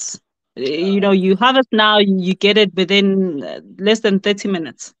rooftops. Yeah, You harvest now, you get it within less than 30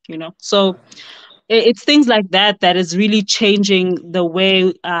 minutes, So it's things like that is really changing the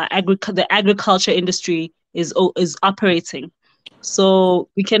way the agriculture industry is operating. So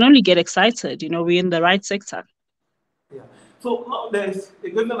we can only get excited, we're in the right sector. yeah. So now there's a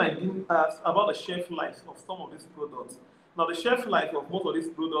question I didn't ask about the shelf life of some of these products. Now the shelf life of most of these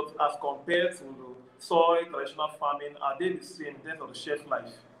products as compared to the soil, traditional farming, are they the same in terms of the shelf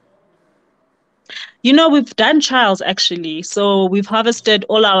life? We've done trials actually. So we've harvested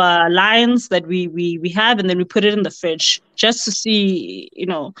all our lines that we have, and then we put it in the fridge just to see,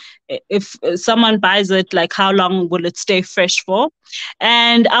 if someone buys it, like how long will it stay fresh for?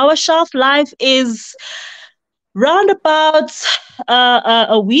 And our shelf life is round about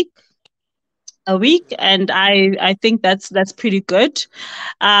a week. A week, and I think that's pretty good.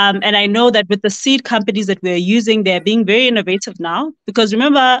 And I know that with the seed companies that we're using, they're being very innovative now. Because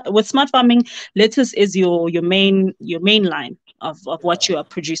remember, with smart farming, lettuce is your main line of what Yeah. you are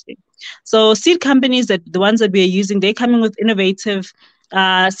producing. So seed companies, that the ones that we're using, they're coming with innovative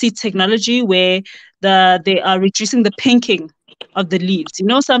seed technology where they are reducing the pinking of the leaves.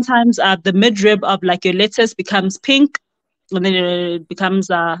 Sometimes the midrib of like your lettuce becomes pink, and then it becomes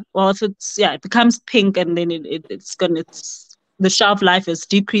well, if it's it becomes pink, and then the shelf life is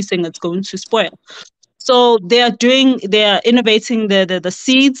decreasing. It's going to spoil. So they are innovating the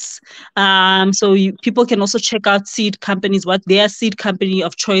seeds. So people can also check out seed companies, what their seed company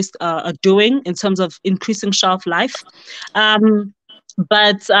of choice are doing in terms of increasing shelf life.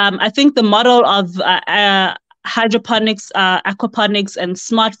 But I think the model of hydroponics, aquaponics, and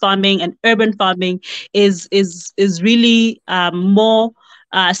smart farming and urban farming is really more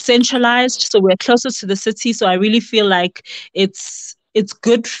centralized. So we're closer to the city. So I really feel like it's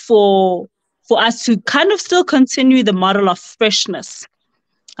good for us to kind of still continue the model of freshness.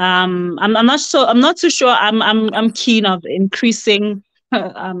 I'm not too sure. I'm keen of increasing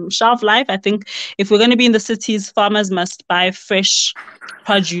shelf life. I think if we're going to be in the cities, farmers must buy fresh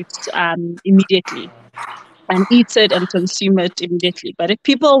produce immediately and eat it and consume it immediately. But if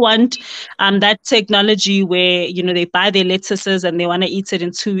people want that technology where they buy their lettuces and they want to eat it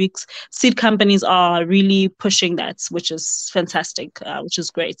in 2 weeks, seed companies are really pushing that, which is fantastic, which is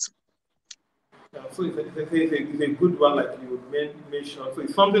great. Yeah, so it's a good one, like you mentioned. So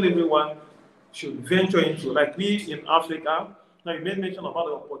it's something everyone should venture into. Like we in Africa, now you made mention about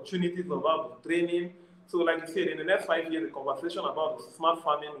the opportunities about the training. So like you said, in the next 5 years, the conversation about smart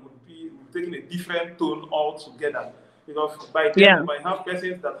farming would be taking a different tone altogether. Because by then Yeah. we might have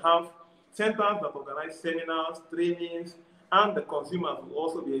persons that have centers that organize seminars, trainings, and the consumers will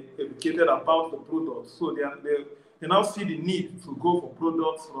also be educated about the products. So they now see the need to go for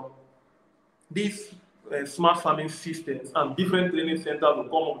products from these smart farming systems and different training centers will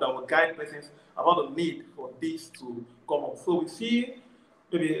come up that will guide persons about the need for this to come up. So we see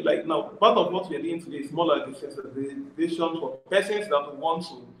maybe like now part of what we are doing today is more like a sensitization for persons that want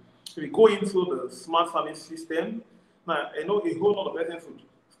to maybe go into the smart farming system. Now I know a whole lot of persons would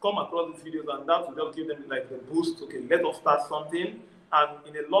come across these videos and that will just give them like the boost. Okay, let us start something. And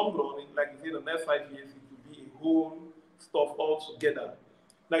in the long run, like you say, the next 5 years, it will be a whole stuff altogether.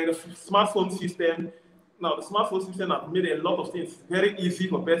 Like the smartphone system. Now, the smartphone system has made a lot of things very easy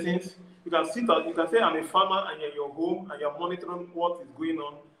for persons. You can sit out, you can say I'm a farmer and you're in your home and you're monitoring what is going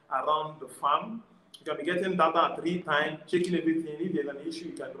on around the farm. You can be getting data at real time, checking everything. If there's an issue,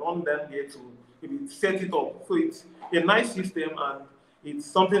 you can run them there to maybe set it up. So it's a nice system and it's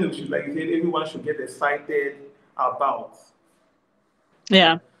something which, like I said, everyone should get excited about.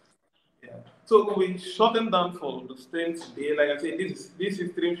 Yeah. Yeah. So we shorten down for the stream today. Like I said, this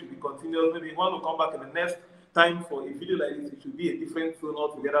stream should be continuous. Maybe one will come back in the next time for a video like this. It should be a different tone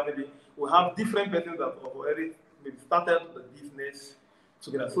altogether. Maybe we'll have different persons that have already maybe started the business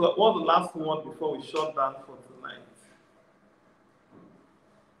together. So what's the last one before we shut down for tonight?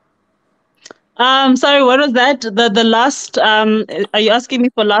 Sorry, what was that? The last are you asking me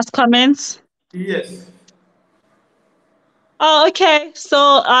for last comments? Yes. Oh, okay.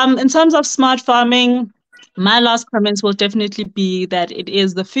 So in terms of smart farming, my last comments will definitely be that it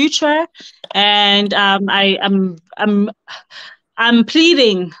is the future. And I'm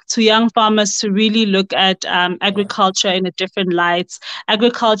pleading to young farmers to really look at agriculture in a different light.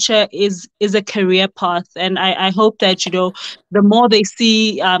 Agriculture is a career path, and I hope that the more they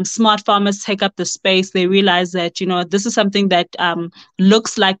see smart farmers take up the space, they realize that this is something that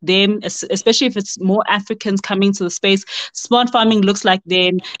looks like them, especially if it's more Africans coming to the space. Smart farming looks like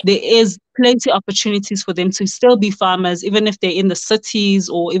them. There is plenty opportunities for them to still be farmers, even if they're in the cities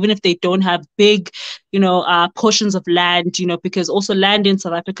or even if they don't have big portions of land, because also land in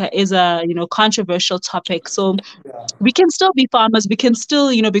South Africa is a, controversial topic. So Yeah. we can still be farmers. We can still,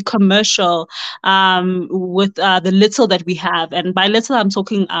 be commercial with the little that we have. And by little, I'm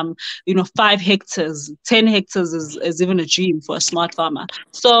talking, 5 hectares, 10 hectares is even a dream for a smart farmer.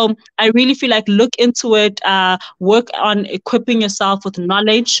 So I really feel like look into it, work on equipping yourself with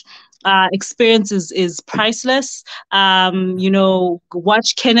knowledge. Experience is priceless.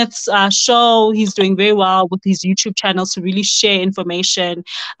 Watch Kenneth's show. He's doing very well with his YouTube channels to really share information.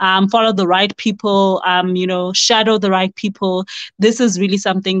 Follow the right people. Shadow the right people. This is really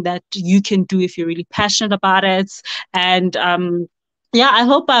something that you can do if you're really passionate about it. And yeah, I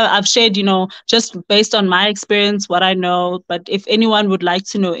hope I've shared, just based on my experience, what I know. But if anyone would like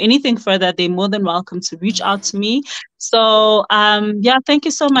to know anything further, they're more than welcome to reach out to me. So, yeah, thank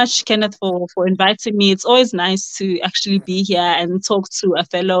you so much, Kenneth, for inviting me. It's always nice to actually be here and talk to a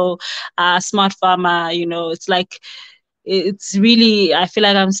fellow smart farmer. It's like, it's really, I feel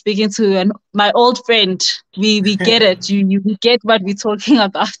like I'm speaking to my old friend. We get it. We get what we're talking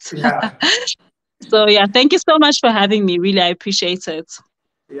about. Yeah. So yeah, thank you so much for having me. Really, I appreciate it.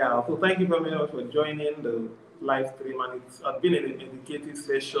 Yeah, so thank you very much for joining the live stream, and it's been an educative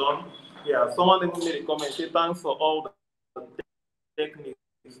session. Yeah, someone even made a comment, say thanks for all techniques.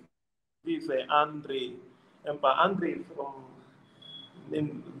 This is Andre. Andre is from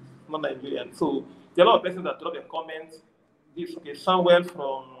not Nigerian. So there are a lot of persons that drop their comments. This okay, Samuel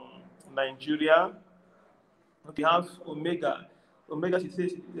from Nigeria. We have Omega. Omega, she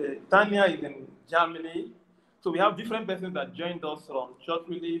says, Tanya is in Germany. So we have different persons that joined us from Church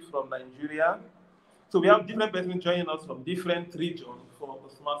Relief, from Nigeria. So we have different persons joining us from different regions for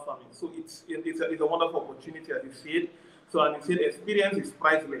the smart farming. So it's a wonderful opportunity, as you said. So as you said, experience is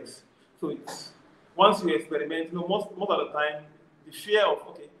priceless. So it's once you experiment, most of the time, the fear of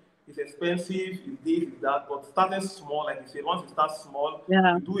okay, it's expensive, it's this, it's that, but starting small, like you said, once you start small,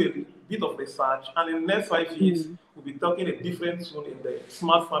 Yeah. you do a bit of research, and in the next 5 years, we'll be talking a different tune in the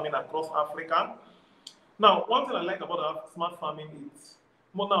smart farming across Africa. Now, one thing I like about smart farming is,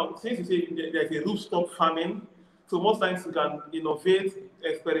 well, now, since you say there's a rooftop farming, so most times you can innovate,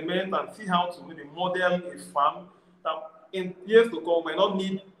 experiment, and see how to maybe model a farm. Now, in years to come, you might not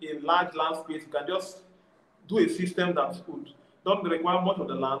need a large land space. You can just do a system that could don't require much of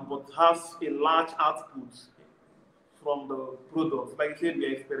the land, but has a large output from the products. Like I said, we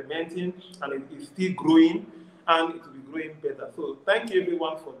are experimenting and it is still growing and it will be growing better. So thank you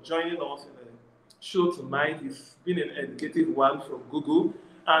everyone for joining us in the show tonight. It's been an educative one from Google,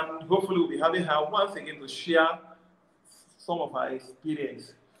 and hopefully we'll be having her once again to share some of her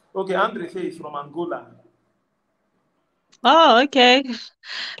experience. Okay, Andre says he's from Angola. Oh, okay.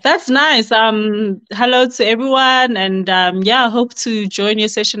 That's nice. Hello to everyone, and yeah, hope to join your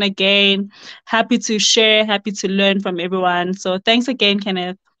session again. Happy to share, happy to learn from everyone. So thanks again,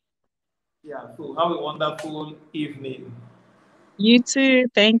 Kenneth. Yeah, so have a wonderful evening. You too.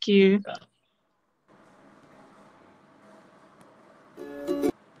 Thank you. Yeah.